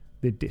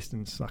the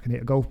distance I can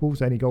hit a golf ball.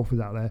 So any golfers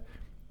out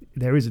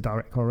there is a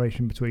direct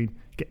correlation between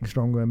getting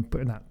stronger and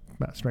putting that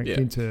strength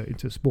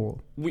into sport.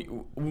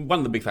 One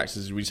of the big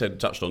factors we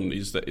touched on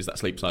is that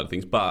sleep side of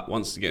things. But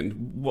once again,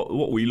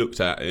 what we looked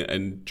at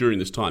and during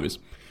this time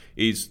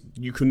is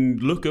you can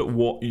look at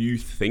what you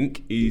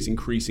think is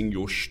increasing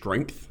your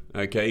strength,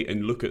 okay,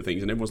 and look at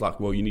things. And everyone's like,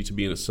 well, you need to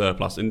be in a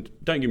surplus. And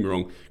don't get me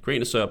wrong,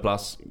 creating a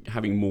surplus,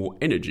 having more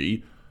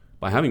energy.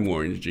 By having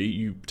more energy,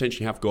 you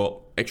potentially have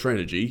got extra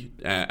energy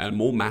and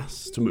more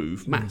mass to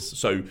move mass.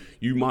 So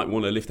you might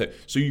want to lift it.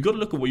 So you've got to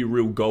look at what your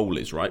real goal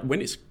is, right?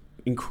 When it's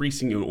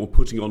increasing or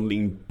putting on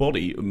lean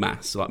body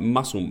mass, like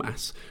muscle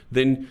mass,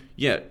 then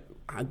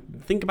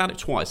think about it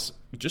twice.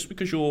 Just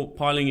because you're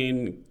piling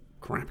in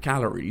crap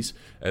calories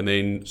and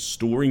then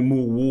storing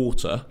more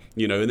water,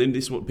 and then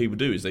this is what people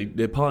do is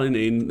they're piling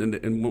in,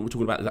 and what we're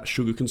talking about is that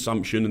sugar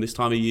consumption. And this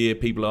time of year,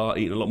 people are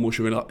eating a lot more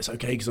sugar, and like, it's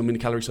okay because I'm in a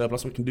calorie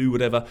surplus, I can do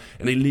whatever,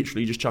 and they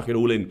literally just chuck it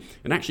all in.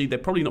 And actually, they're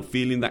probably not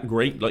feeling that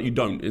great, like you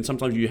don't. And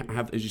sometimes you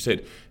have, as you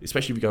said,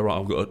 especially if you go, right,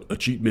 I've got a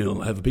cheat meal,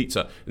 I have a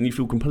pizza, and you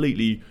feel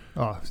completely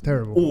it's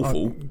terrible,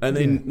 awful, and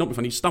then not be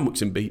funny, your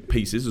stomach's in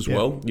pieces as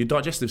well, your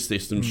digestive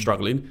system's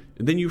struggling,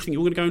 and then you think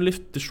you're going to go and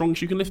lift the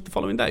strongest you can lift the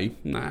following day.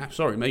 Nah,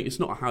 sorry mate, it's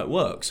not how it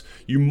works.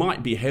 You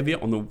might be heavier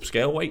on the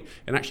scale weight,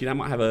 and actually that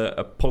might have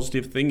a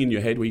positive thing in your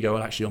head where you go,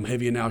 well, actually I'm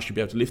heavier now, I should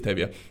be able to lift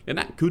heavier, and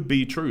that could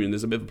be true, and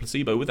there's a bit of a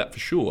placebo with that for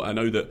sure. I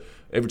know that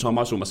every time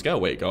I saw my scale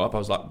weight go up, I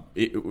was like,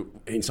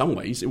 in some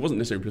ways it wasn't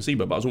necessarily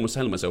placebo, but I was almost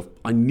telling myself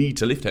I need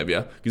to lift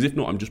heavier, because if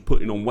not I'm just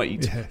putting on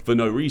weight for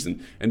no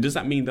reason. And does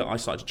that mean that I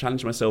started to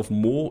challenge myself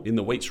more in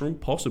the weights room?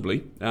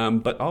 Possibly,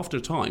 but after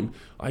a time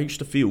I used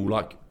to feel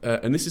like,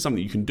 and this is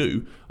something you can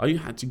do, I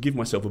had to give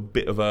myself a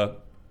bit of a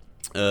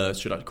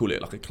should I call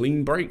it like a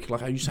clean break?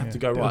 Like I used to have to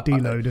go, right,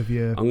 deload of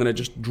your... I'm going to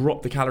just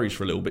drop the calories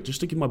for a little bit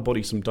just to give my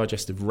body some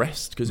digestive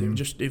rest, because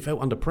it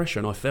felt under pressure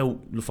and I felt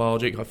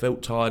lethargic, I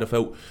felt tired, I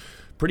felt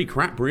pretty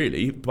crap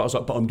really, but I was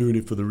like, but I'm doing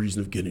it for the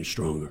reason of getting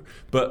stronger.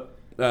 But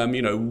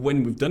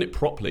when we've done it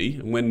properly,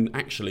 and when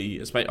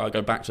actually, I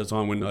go back to the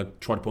time when I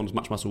tried to put on as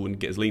much muscle and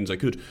get as lean as I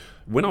could,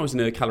 when I was in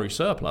a calorie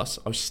surplus,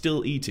 I was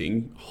still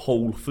eating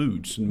whole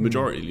foods,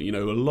 majority, a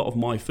lot of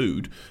my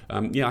food.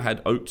 I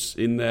had oats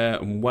in there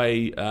and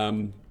whey,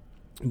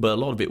 but a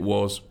lot of it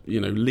was,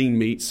 lean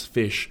meats,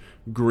 fish,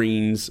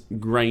 greens,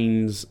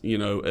 grains,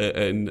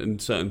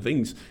 and certain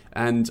things.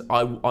 And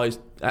I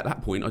at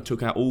that point, I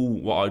took out all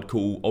what I'd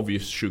call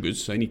obvious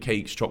sugars, so any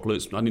cakes,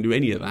 chocolates. I didn't do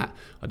any of that.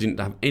 I didn't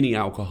have any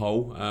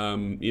alcohol.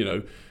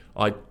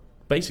 I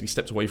basically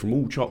stepped away from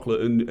all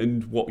chocolate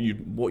and what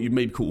you'd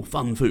maybe call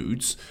fun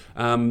foods.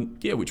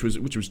 Which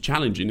was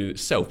challenging in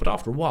itself. But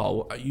after a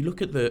while, you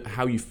look at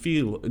how you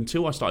feel.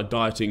 Until I started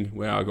dieting,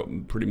 where I got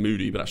pretty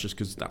moody, but that's just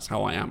because that's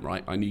how I am,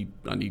 right? I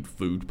need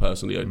food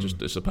personally.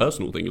 It's a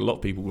personal thing. A lot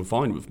of people were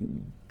fine with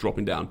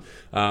dropping down,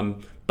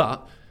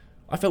 but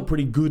I felt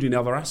pretty good in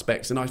other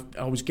aspects, and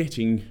I was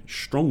getting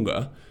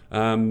stronger,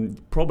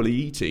 probably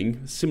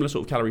eating similar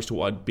sort of calories to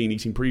what I'd been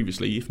eating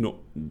previously, if not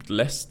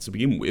less to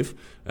begin with.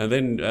 And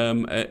then,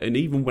 and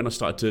even when I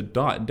started to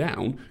diet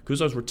down, because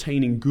I was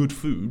retaining good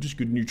food,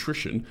 good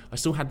nutrition, I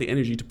still had the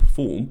energy to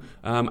perform,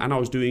 and I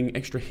was doing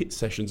extra HIIT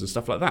sessions and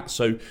stuff like that.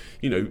 So,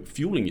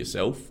 fueling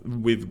yourself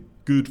with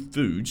good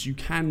foods, you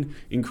can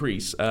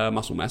increase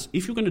muscle mass.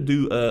 If you're going to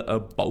do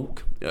a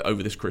bulk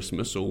over this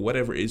Christmas or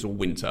whatever it is, or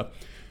winter,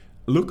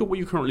 look at what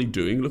you're currently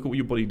doing, look at what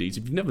your body needs.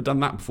 If you've never done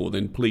that before,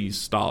 then please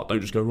start.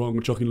 Don't just go,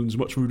 I'm chucking in as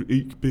much food,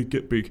 eat big,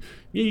 get big.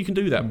 Yeah, you can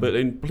do that, but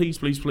then please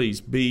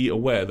be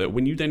aware that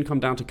when you then come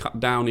down to cut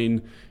down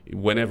in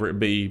whenever it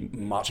be,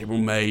 March, April,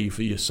 May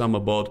for your summer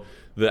bod,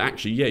 that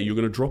actually, you're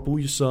going to drop all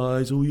your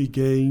size, all your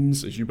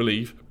gains, as you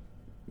believe,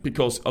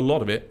 because a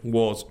lot of it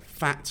was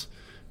fat,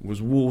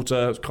 was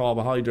water,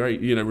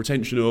 carbohydrate,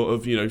 retention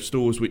of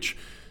stores which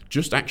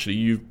just actually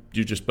you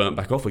just burnt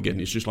back off again.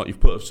 It's just like you've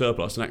put a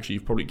surplus and actually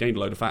you've probably gained a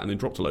load of fat and then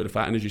dropped a load of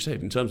fat. And as you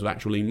said, in terms of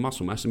actual lean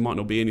muscle mass, it might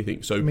not be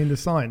anything. So I mean, the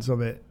science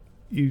of it,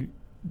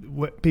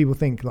 people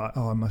think like,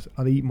 oh,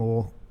 I'll eat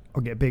more,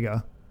 I'll get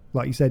bigger.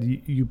 Like you said,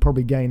 you're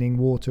probably gaining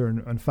water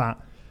and fat.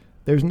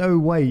 There's no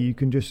way you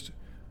can just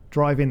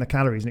drive in the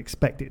calories and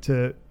expect it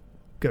to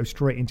go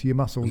straight into your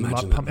muscles.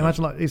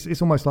 Imagine like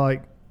it's almost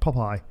like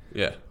Popeye.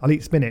 Yeah, I'll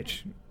eat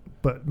spinach,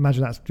 but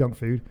imagine that's junk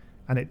food,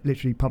 and it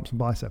literally pumps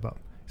my bicep up.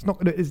 It's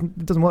not.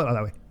 It doesn't work like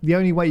that way. The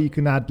only way you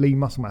can add lean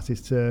muscle mass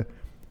is to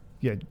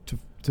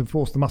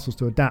force the muscles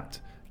to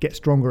adapt, get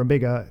stronger and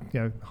bigger.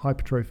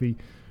 Hypertrophy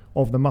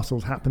of the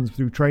muscles happens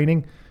through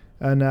training,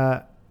 and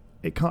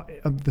it can't.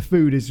 The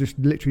food is just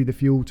literally the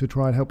fuel to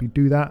try and help you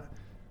do that.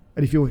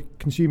 And if you're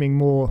consuming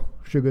more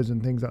sugars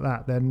and things like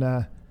that,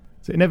 then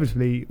so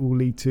inevitably will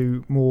lead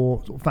to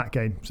more sort of fat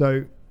gain.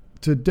 So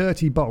to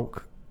dirty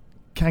bulk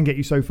can get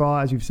you so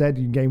far, as you've said,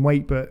 you can gain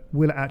weight, but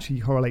will it actually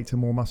correlate to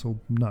more muscle?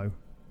 No.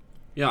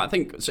 Yeah, I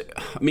think. So,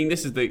 I mean,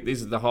 this is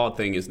the hard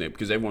thing, isn't it?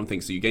 Because everyone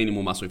thinks that you're gaining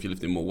more muscle if you're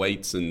lifting more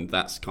weights, and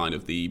that's kind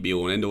of the be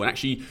all and end all. And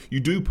actually,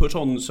 you do put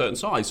on certain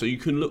size, so you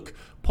can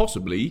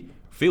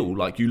feel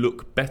like you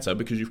look better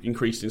because you've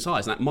increased in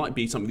size. And that might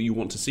be something that you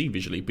want to see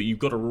visually, but you've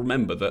got to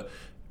remember that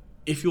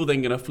if you're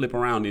then going to flip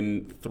around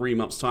in 3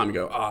 months' time and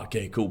go,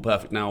 okay, cool,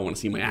 perfect, now I want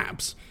to see my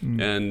abs.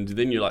 And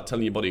then you're like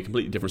telling your body a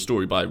completely different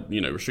story by,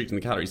 restricting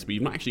the calories, but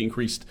you've not actually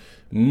increased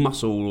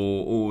muscle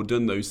or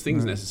done those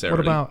things necessarily.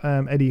 What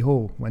about Eddie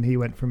Hall when he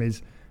went from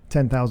his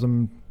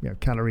 10,000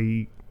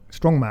 calorie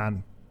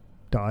strongman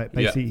diet?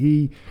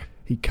 Basically,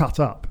 he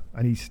cut up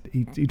and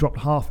he dropped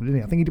half of it,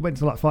 didn't he? I think he went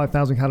to like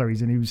 5,000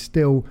 calories and he was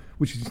still,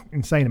 which is an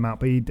insane amount,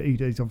 but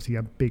he's obviously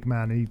a big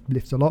man and he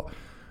lifts a lot.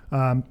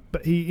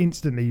 But he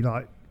instantly,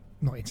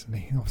 not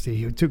instantly,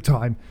 obviously it took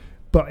time,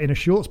 but in a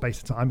short space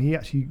of time, he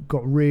actually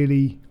got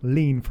really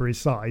lean for his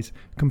size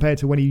compared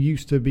to when he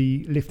used to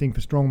be lifting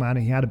for strongman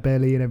and he had a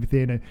belly and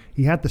everything, and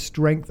he had the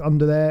strength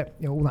under there,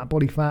 all that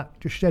body fat,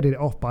 just shedded it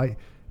off by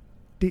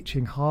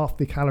ditching half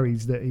the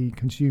calories that he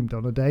consumed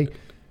on a day.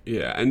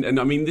 Yeah, and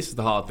I mean, this is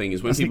the hard thing,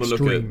 is when people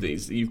look at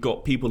these, you've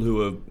got people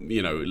who are,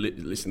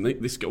 listen,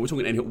 we're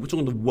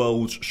talking the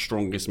world's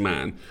strongest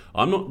man.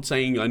 I'm not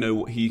saying I know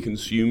what he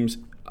consumes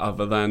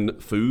other than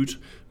food,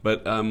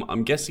 but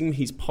I'm guessing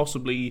he's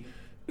possibly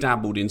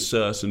dabbled in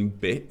certain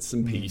bits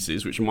and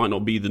pieces which might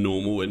not be the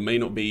normal and may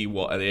not be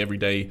what the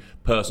everyday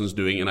person's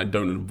doing, and I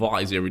don't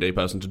advise the everyday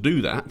person to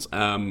do that,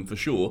 for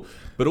sure.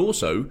 But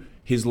also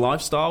his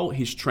lifestyle,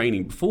 his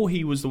training. Before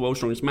he was the world's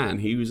strongest man,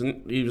 he was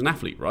an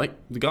athlete, right?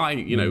 The guy,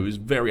 is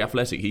very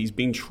athletic. He's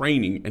been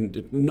training,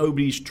 and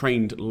nobody's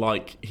trained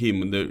like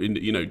him. Do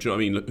you know what I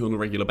mean? On a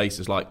regular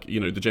basis, like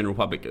the general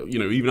public.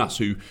 Even us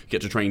who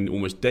get to train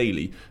almost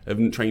daily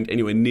haven't trained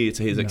anywhere near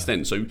to his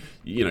extent. So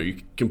you're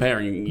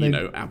comparing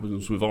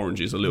apples with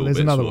oranges a little bit.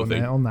 There's another one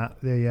there on that.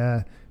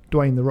 The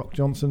Dwayne "The Rock"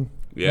 Johnson.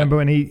 Yeah. Remember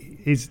when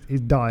his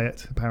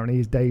diet, apparently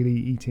his daily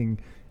eating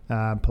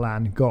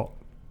plan got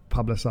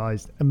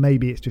publicized, and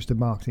maybe it's just a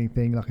marketing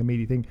thing, like a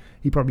media thing.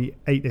 He probably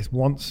ate this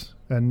once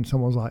and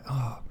someone was like,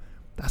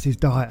 that's his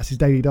diet, that's his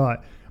daily diet.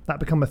 That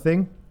become a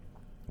thing,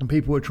 and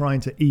people were trying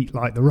to eat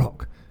like The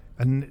Rock,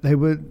 and they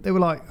were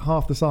like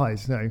half the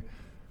size, half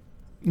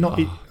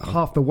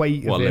the weight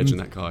of him. What a legend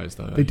that guy is,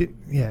 though. They did,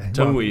 yeah.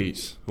 Tell me what he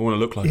eats. I want to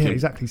look like him. Yeah,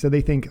 exactly. So they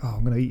think,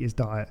 I'm going to eat his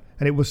diet,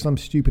 and it was some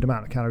stupid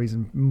amount of calories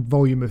and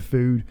volume of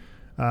food.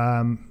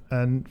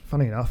 And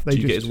funny enough,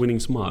 you get his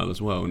winning smile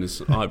as well and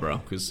his eyebrow,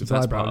 because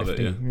that's part of it.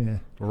 Yeah.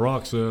 The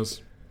Rock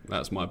says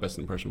that's my best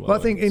impression. But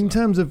I think in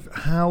terms of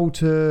how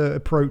to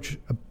approach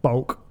a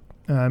bulk,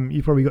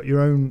 you've probably got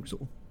your own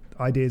sort of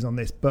ideas on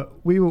this. But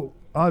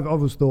I've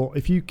always thought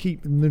if you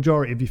keep the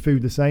majority of your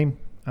food the same,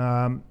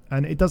 and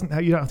you don't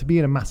have to be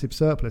in a massive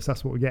surplus.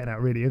 That's what we're getting at,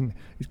 really. And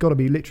it's got to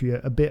be literally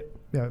a bit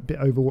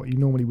over what you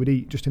normally would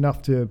eat, just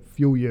enough to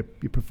fuel your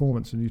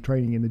performance and your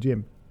training in the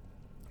gym.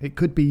 It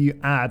could be you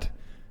add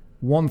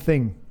one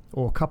thing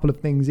or a couple of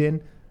things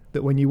in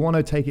that when you want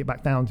to take it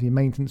back down to your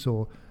maintenance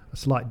or a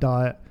slight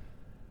diet,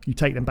 you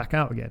take them back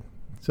out again.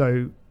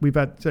 So we've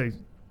had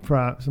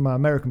for some of our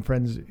American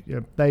friends,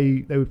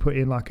 they would put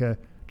in like a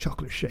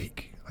chocolate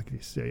shake, like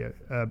this.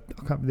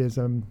 There's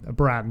a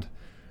brand,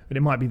 and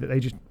it might be that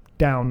they just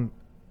down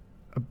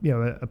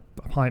a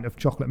pint of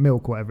chocolate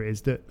milk or whatever it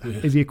is that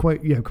is the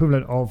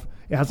equivalent of,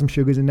 it has some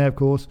sugars in there, of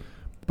course,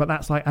 but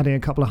that's like adding a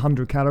couple of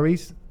 100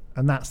 calories,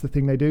 and that's the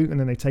thing they do, and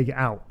then they take it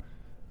out.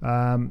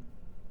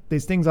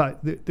 There's things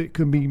like that you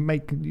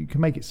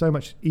can make it so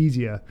much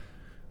easier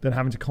than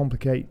having to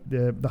complicate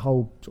the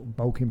whole sort of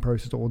bulking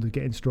process or the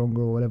getting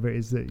stronger or whatever it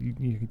is that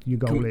your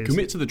goal is.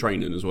 Commit to the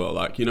training as well.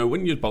 Like,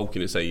 when you're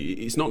bulking,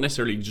 it's not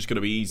necessarily just going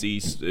to be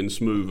easy and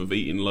smooth of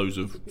eating loads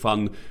of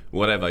fun,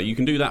 whatever. You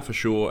can do that for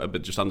sure,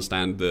 but just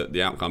understand that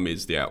the outcome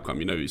is the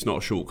outcome. It's not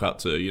a shortcut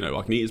to,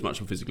 I can eat as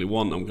much as I physically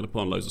want. I'm going to put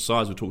on loads of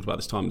size. We've talked about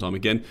this time and time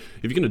again.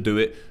 If you're going to do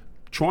it,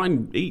 try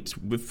and eat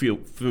with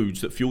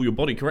foods that fuel your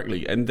body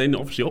correctly, and then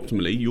obviously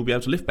optimally you'll be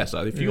able to lift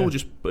better. If you're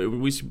just,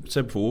 we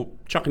said before,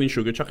 chucking in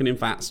sugar, chucking in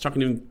fats,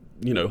 chucking in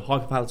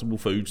hyperpalatable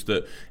foods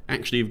that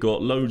actually have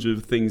got loads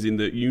of things in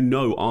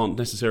that aren't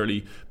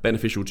necessarily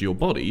beneficial to your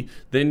body,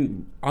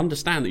 then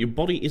understand that your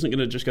body isn't going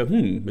to just go,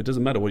 it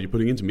doesn't matter what you're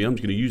putting into me, I'm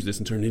just going to use this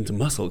and turn it into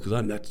muscle because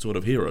I'm that sort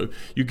of hero.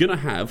 You're going to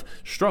have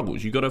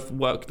struggles. You've got to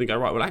work to go,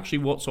 right, well, actually,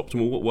 what's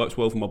optimal, what works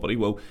well for my body?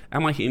 Well,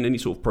 am I hitting any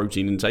sort of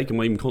protein intake? Am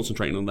I even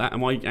concentrating on that?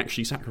 Am I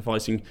actually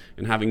sacrificing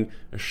and having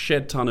a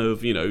shed ton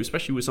of,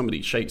 especially with some of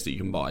these shakes that you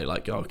can buy,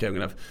 like, okay, I'm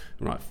going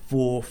to have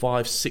 400,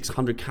 500,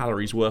 600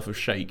 calories worth of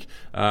shake,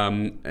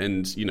 and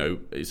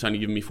it's only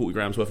giving me 40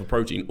 grams worth of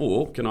protein,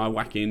 or can I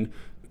whack in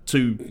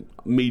 2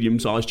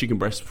 medium-sized chicken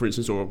breasts, for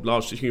instance, or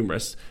large chicken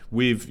breasts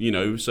with,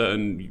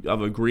 certain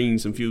other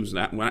greens and fuels and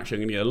that, and we're actually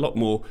going to get a lot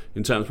more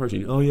in terms of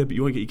protein. Oh yeah, but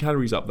you won't get your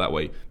calories up that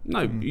way.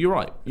 No, you're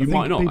right. You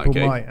might not.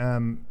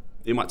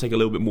 It might take a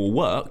little bit more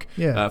work,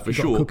 for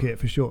sure. Cook it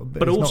for sure,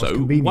 but also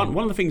one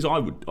of the things I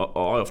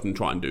often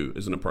try and do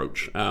as an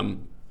approach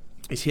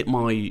is hit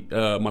my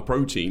my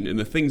protein and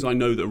the things I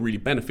know that are really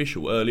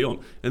beneficial early on,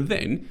 and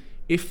then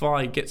if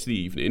I get to the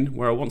evening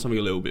where I want something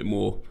a little bit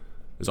more,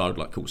 as I would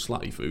like to call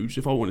slutty foods,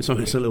 if I wanted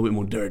something that's a little bit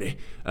more dirty,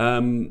 I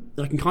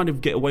can kind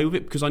of get away with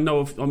it because I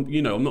know I'm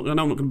not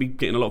going to be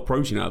getting a lot of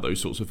protein out of those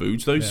sorts of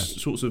foods.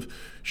 Those sorts of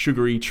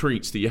sugary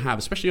treats that you have,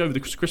 especially over the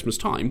Christmas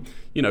time,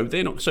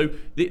 they're not. So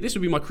this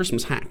would be my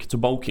Christmas hack to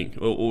bulking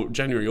or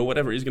January or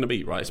whatever it is going to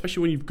be, right?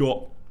 Especially when you've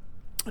got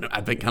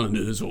advent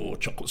calendars or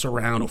chocolates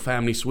around or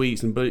family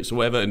sweets and bits or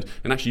whatever,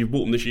 and actually you've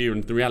bought them this year,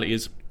 and the reality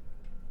is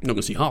you're not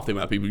going to see half the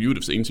amount of people you would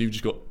have seen, so you've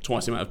just got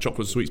twice the amount of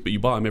chocolates and sweets, but you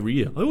buy them every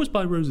year. I always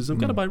buy roses. I'm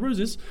going to buy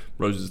roses.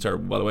 Roses are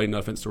terrible, by the way. No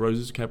offence to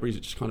roses, Cadbury's.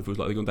 It just kind of feels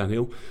like they've gone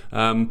downhill.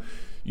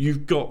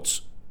 You've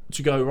got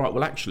to go, right,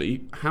 well,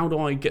 actually, how do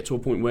I get to a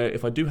point where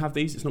if I do have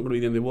these, it's not going to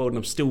be the end of the world and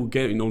I'm still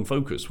getting on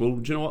focus? Well,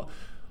 do you know what?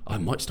 I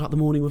might start the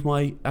morning with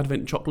my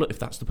Advent chocolate if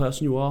that's the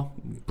person you are.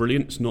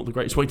 Brilliant. It's not the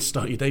greatest way to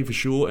start your day for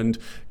sure, and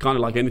kind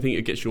of like anything,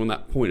 it gets you on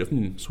that point of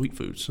sweet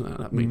foods.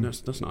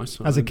 That's nice.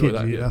 As a kid,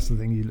 that's the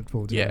thing you look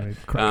forward to. Yeah,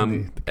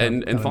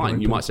 and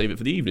fine, you might save it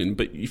for the evening,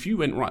 but if you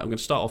went, right, I'm going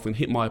to start off and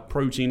hit my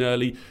protein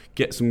early,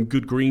 get some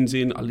good greens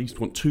in, at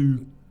least want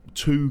two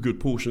good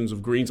portions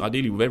of greens,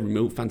 ideally with every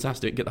meal,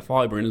 fantastic, get the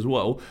fibre in as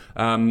well,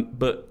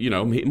 but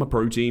I'm hitting my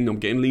protein, I'm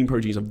getting lean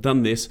proteins, I've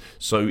done this,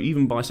 so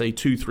even by say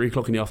 2-3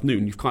 o'clock in the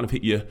afternoon, you've kind of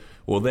hit your,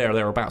 or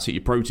thereabouts hit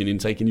your protein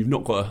intake, and you've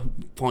not got to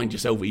find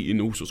yourself eating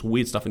all sorts of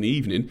weird stuff in the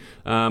evening.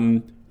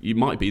 It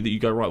might be that you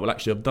go, right, well,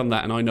 actually, I've done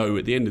that, and I know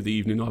at the end of the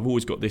evening, I've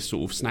always got this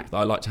sort of snack that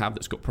I like to have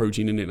that's got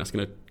protein in it, and that's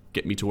going to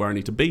get me to where I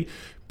need to be.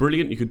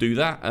 Brilliant, you could do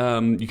that.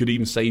 You could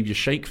even save your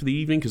shake for the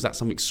evening because that's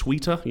something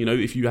sweeter.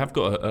 If you have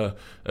got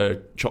a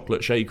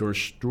chocolate shake or a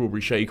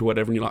strawberry shake or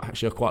whatever, and you're like,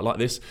 actually, I quite like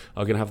this,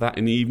 I'm going to have that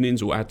in the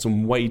evenings, or add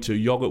some whey to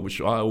yogurt,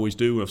 which I always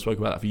do. I've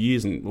spoken about that for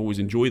years and always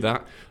enjoy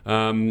that.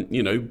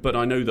 But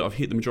I know that I've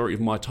hit the majority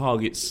of my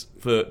targets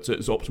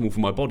it's optimal for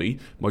my body.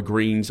 My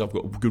greens, I've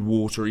got good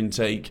water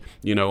intake.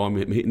 I'm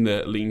hitting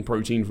the lean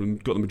protein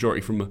got the majority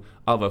from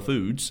other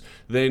foods.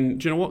 Then,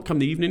 do you know what? Come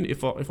the evening,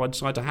 if I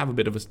decide to have a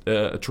bit of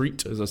a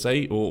treat, as I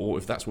say, or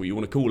if that's what you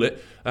want to call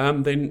it,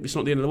 then it's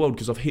not the end of the world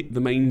because I've hit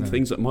the main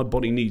things that my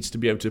body needs to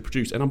be able to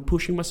produce, and I'm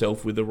pushing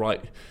myself with the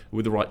right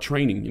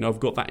training. I've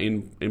got that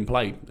in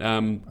play.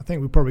 I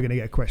think we're probably going to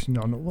get a question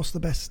on what's the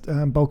best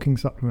bulking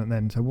supplement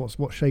then. So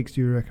what shakes do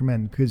you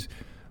recommend? Because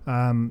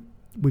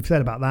we've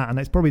said about that, and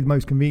it's probably the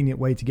most convenient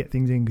way to get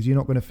things in because you're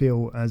not going to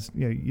feel as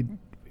you're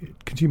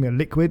consuming a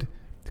liquid.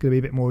 It's going to be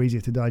a bit more easier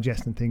to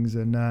digest and things,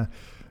 and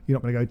you're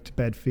not going to go to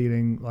bed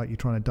feeling like you're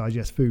trying to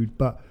digest food.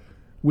 But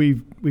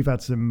we've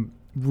had some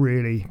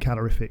really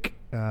calorific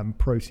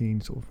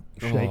protein sort of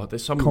shake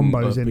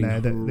combos in there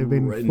that they've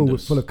been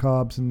full of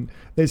carbs, and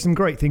there's some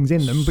great things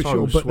in them, but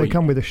they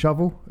come with a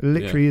shovel. It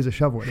literally is a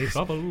shovel. It's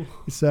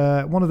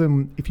one of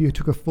them. If you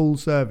took a full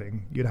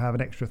serving, you'd have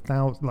an extra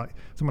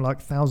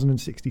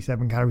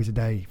 1,067 calories a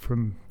day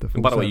from the full.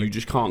 And by the way, you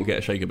just can't get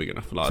a shaker big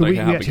enough. So we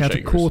actually had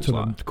to quarter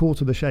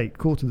the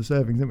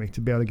servings, didn't we,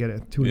 to be able to get a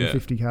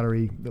 250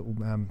 calorie little.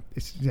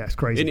 It's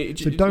crazy.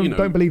 So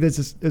don't believe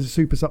there's a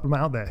super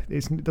supplement out there.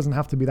 It doesn't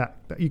have to be that.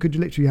 You could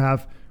literally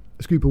have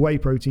a scoop of whey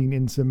protein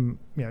in some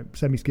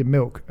semi-skimmed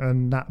milk,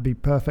 and that'd be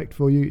perfect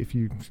for you if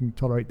you can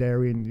tolerate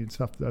dairy and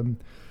stuff.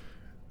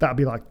 That'd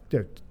be like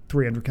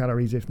 300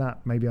 calories, if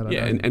that, maybe. I don't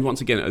know. And once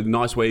again, a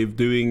nice way of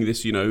doing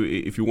this,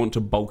 if you want to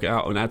bulk it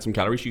out and add some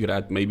calories, you could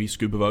add maybe a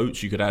scoop of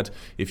oats. You could add,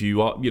 if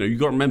you are, you've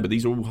got to remember,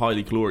 these are all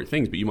highly caloric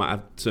things, but you might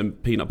have some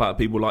peanut butter.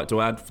 People like to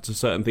add to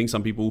certain things.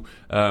 Some people,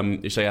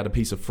 if they add a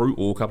piece of fruit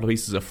or a couple of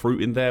pieces of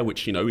fruit in there,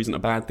 which, isn't a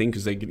bad thing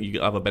because you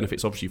get other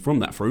benefits, obviously, from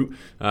that fruit.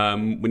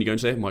 When you go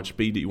into there, it might just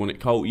be that you want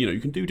it cold. You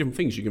can do different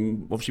things. You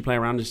can obviously play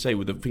around, as say,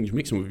 with the things you're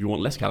mixing with. If you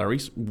want less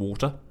calories,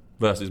 water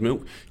versus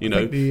milk,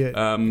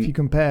 if you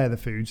compare the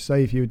foods,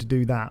 say if you were to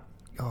do that,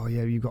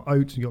 you've got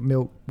oats, you've got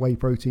milk, whey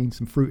protein,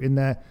 some fruit in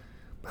there.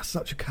 That's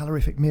such a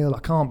calorific meal. I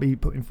can't be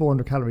putting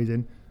 400 calories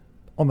in.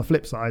 On the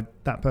flip side,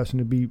 that person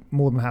would be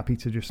more than happy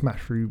to just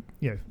smash through,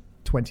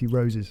 20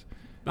 roses.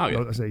 Oh,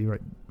 yeah. I say you're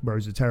right,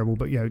 roses are terrible,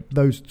 but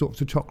those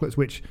sorts of chocolates,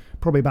 which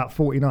probably about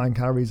 49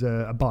 calories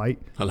a bite.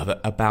 I love it.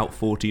 About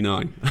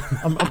 49.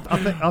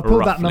 I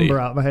pulled that number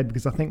out of my head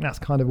because I think that's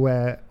kind of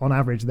where, on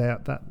average,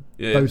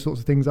 those sorts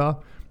of things are.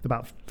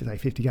 About, say,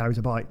 50 calories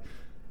a bite.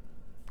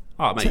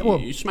 Oh, mate,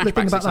 you smash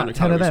back 600 calories.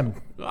 10 of them.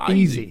 Oh,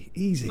 easy.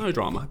 No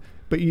drama.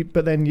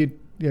 But then you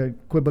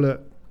quibble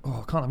at,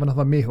 I can't have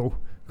another meal.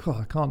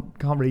 God, I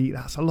can't really eat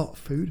that. That's a lot of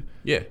food.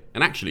 Yeah,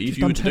 and actually, if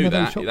you were to do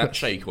that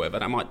shake, or whatever,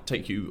 that might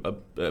take you a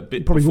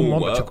bit before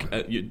work.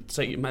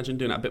 Imagine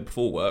doing that a bit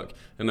before work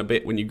and a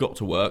bit when you got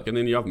to work, and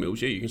then your other meals.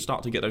 Yeah, you can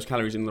start to get those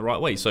calories in the right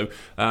way. So,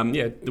 when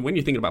you're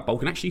thinking about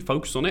bulking, actually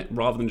focus on it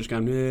rather than just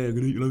going, I'm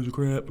going to eat loads of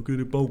crap, I'm going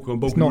to bulk.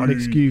 It's not an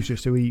excuse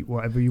just to eat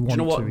whatever you want. Do you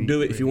know what? To eat,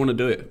 do it if you want to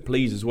do it,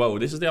 please, as well.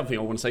 This is the other thing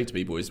I want to say to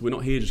people is we're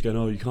not here just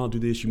going, you can't do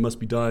this, you must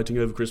be dieting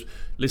over Christmas.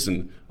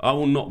 Listen, I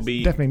will not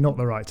be... Definitely not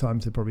the right time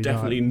to probably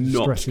Definitely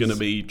not going to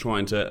be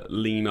trying to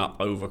lean up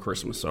over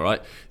Christmas, all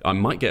right? I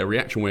might get a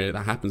reaction where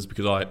that happens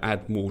because I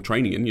add more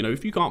training in.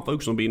 If you can't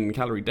focus on being in a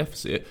calorie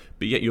deficit,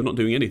 but yet you're not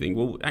doing anything,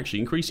 well, actually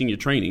increasing your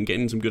training,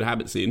 getting some good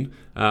habits in,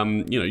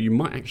 you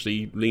might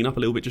actually lean up a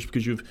little bit just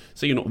because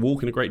you're not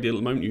walking a great deal at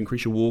the moment. You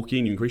increase your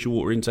walking, you increase your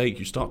water intake,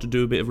 you start to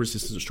do a bit of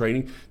resistance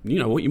training. You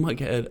know what? You might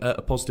get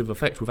a positive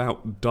effect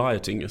without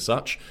dieting as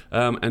such,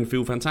 and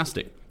feel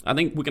fantastic. I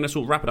think we're going to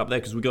sort of wrap it up there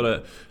because we've got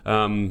to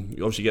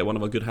obviously get one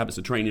of our good habits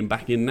of training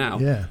back in now.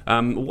 Yeah.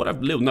 What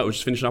I've little note,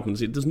 just finishing up on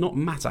this, it does not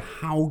matter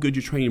how good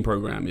your training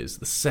program is,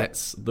 the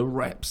sets, the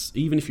reps,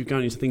 even if you're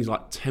going into things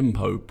like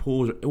tempo,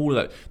 pause, all of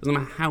that. It doesn't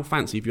matter how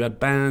fancy. If you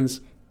had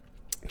bands,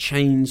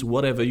 chains,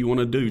 whatever you want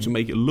to do to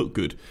make it look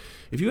good.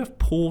 If you have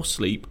poor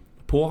sleep,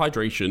 poor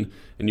hydration,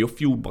 and you're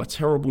fueled by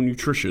terrible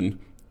nutrition,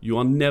 you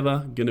are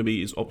never going to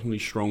be as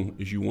optimally strong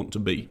as you want to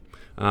be.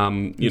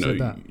 Who said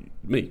that?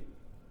 Me.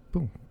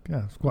 Boom.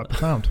 Yeah, it's quite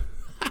profound.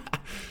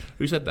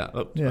 Who said that?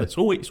 It's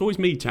always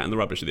me chatting the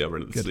rubbish at the other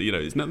end.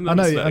 It's nothing. I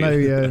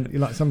know.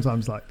 Like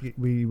sometimes, like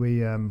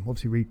we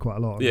obviously read quite a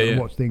lot and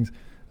watch things.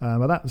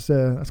 But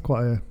that's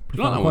quite a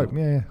profound quote.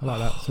 Yeah, I like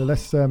that. So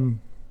let's.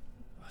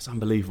 That's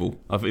unbelievable.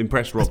 I've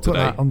impressed Rob today. Put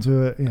that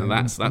onto it. And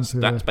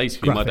that's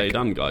basically my day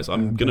done, guys.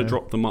 I'm going to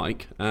drop the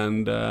mic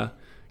and.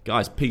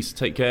 Guys, peace,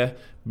 take care,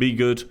 be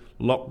good.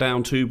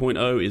 Lockdown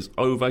 2.0 is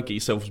over. Get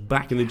yourselves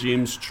back in the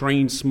gyms,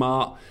 train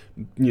smart,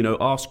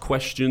 ask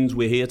questions.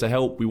 We're here to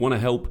help. We want to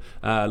help.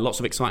 Lots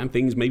of exciting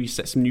things. Maybe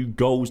set some new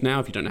goals now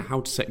if you don't know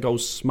how to set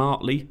goals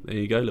smartly. There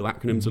you go, little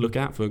acronym to look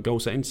at for goal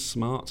setting,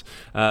 SMART.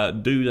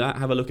 Do that,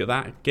 have a look at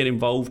that, get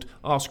involved,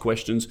 ask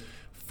questions.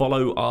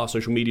 Follow our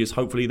social medias.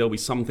 Hopefully there'll be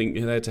something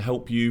there to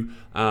help you,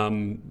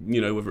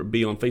 whether it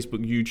be on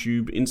Facebook,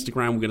 YouTube,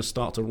 Instagram. We're going to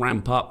start to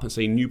ramp up and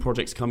say new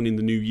projects coming in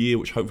the new year,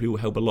 which hopefully will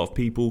help a lot of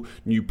people.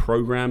 New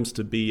programs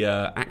to be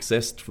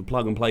accessed for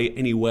plug and play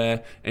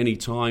anywhere,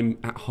 anytime,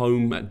 at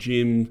home, at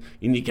gym,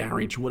 in your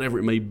garage, whatever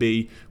it may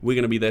be. We're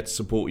going to be there to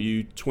support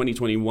you.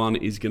 2021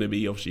 is going to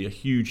be obviously a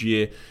huge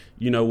year.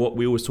 You know what?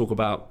 We always talk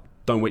about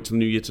don't wait till the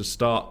new year to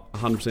start.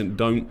 100%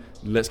 don't.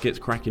 Let's get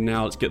cracking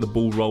now. Let's get the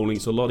ball rolling.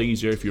 It's a lot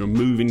easier if you're a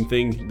moving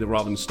thing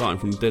rather than starting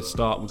from a dead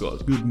start. We've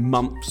got a good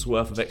month's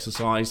worth of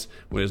exercise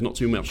where there's not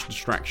too much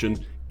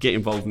distraction. Get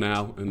involved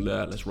now and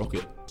let's rock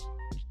it.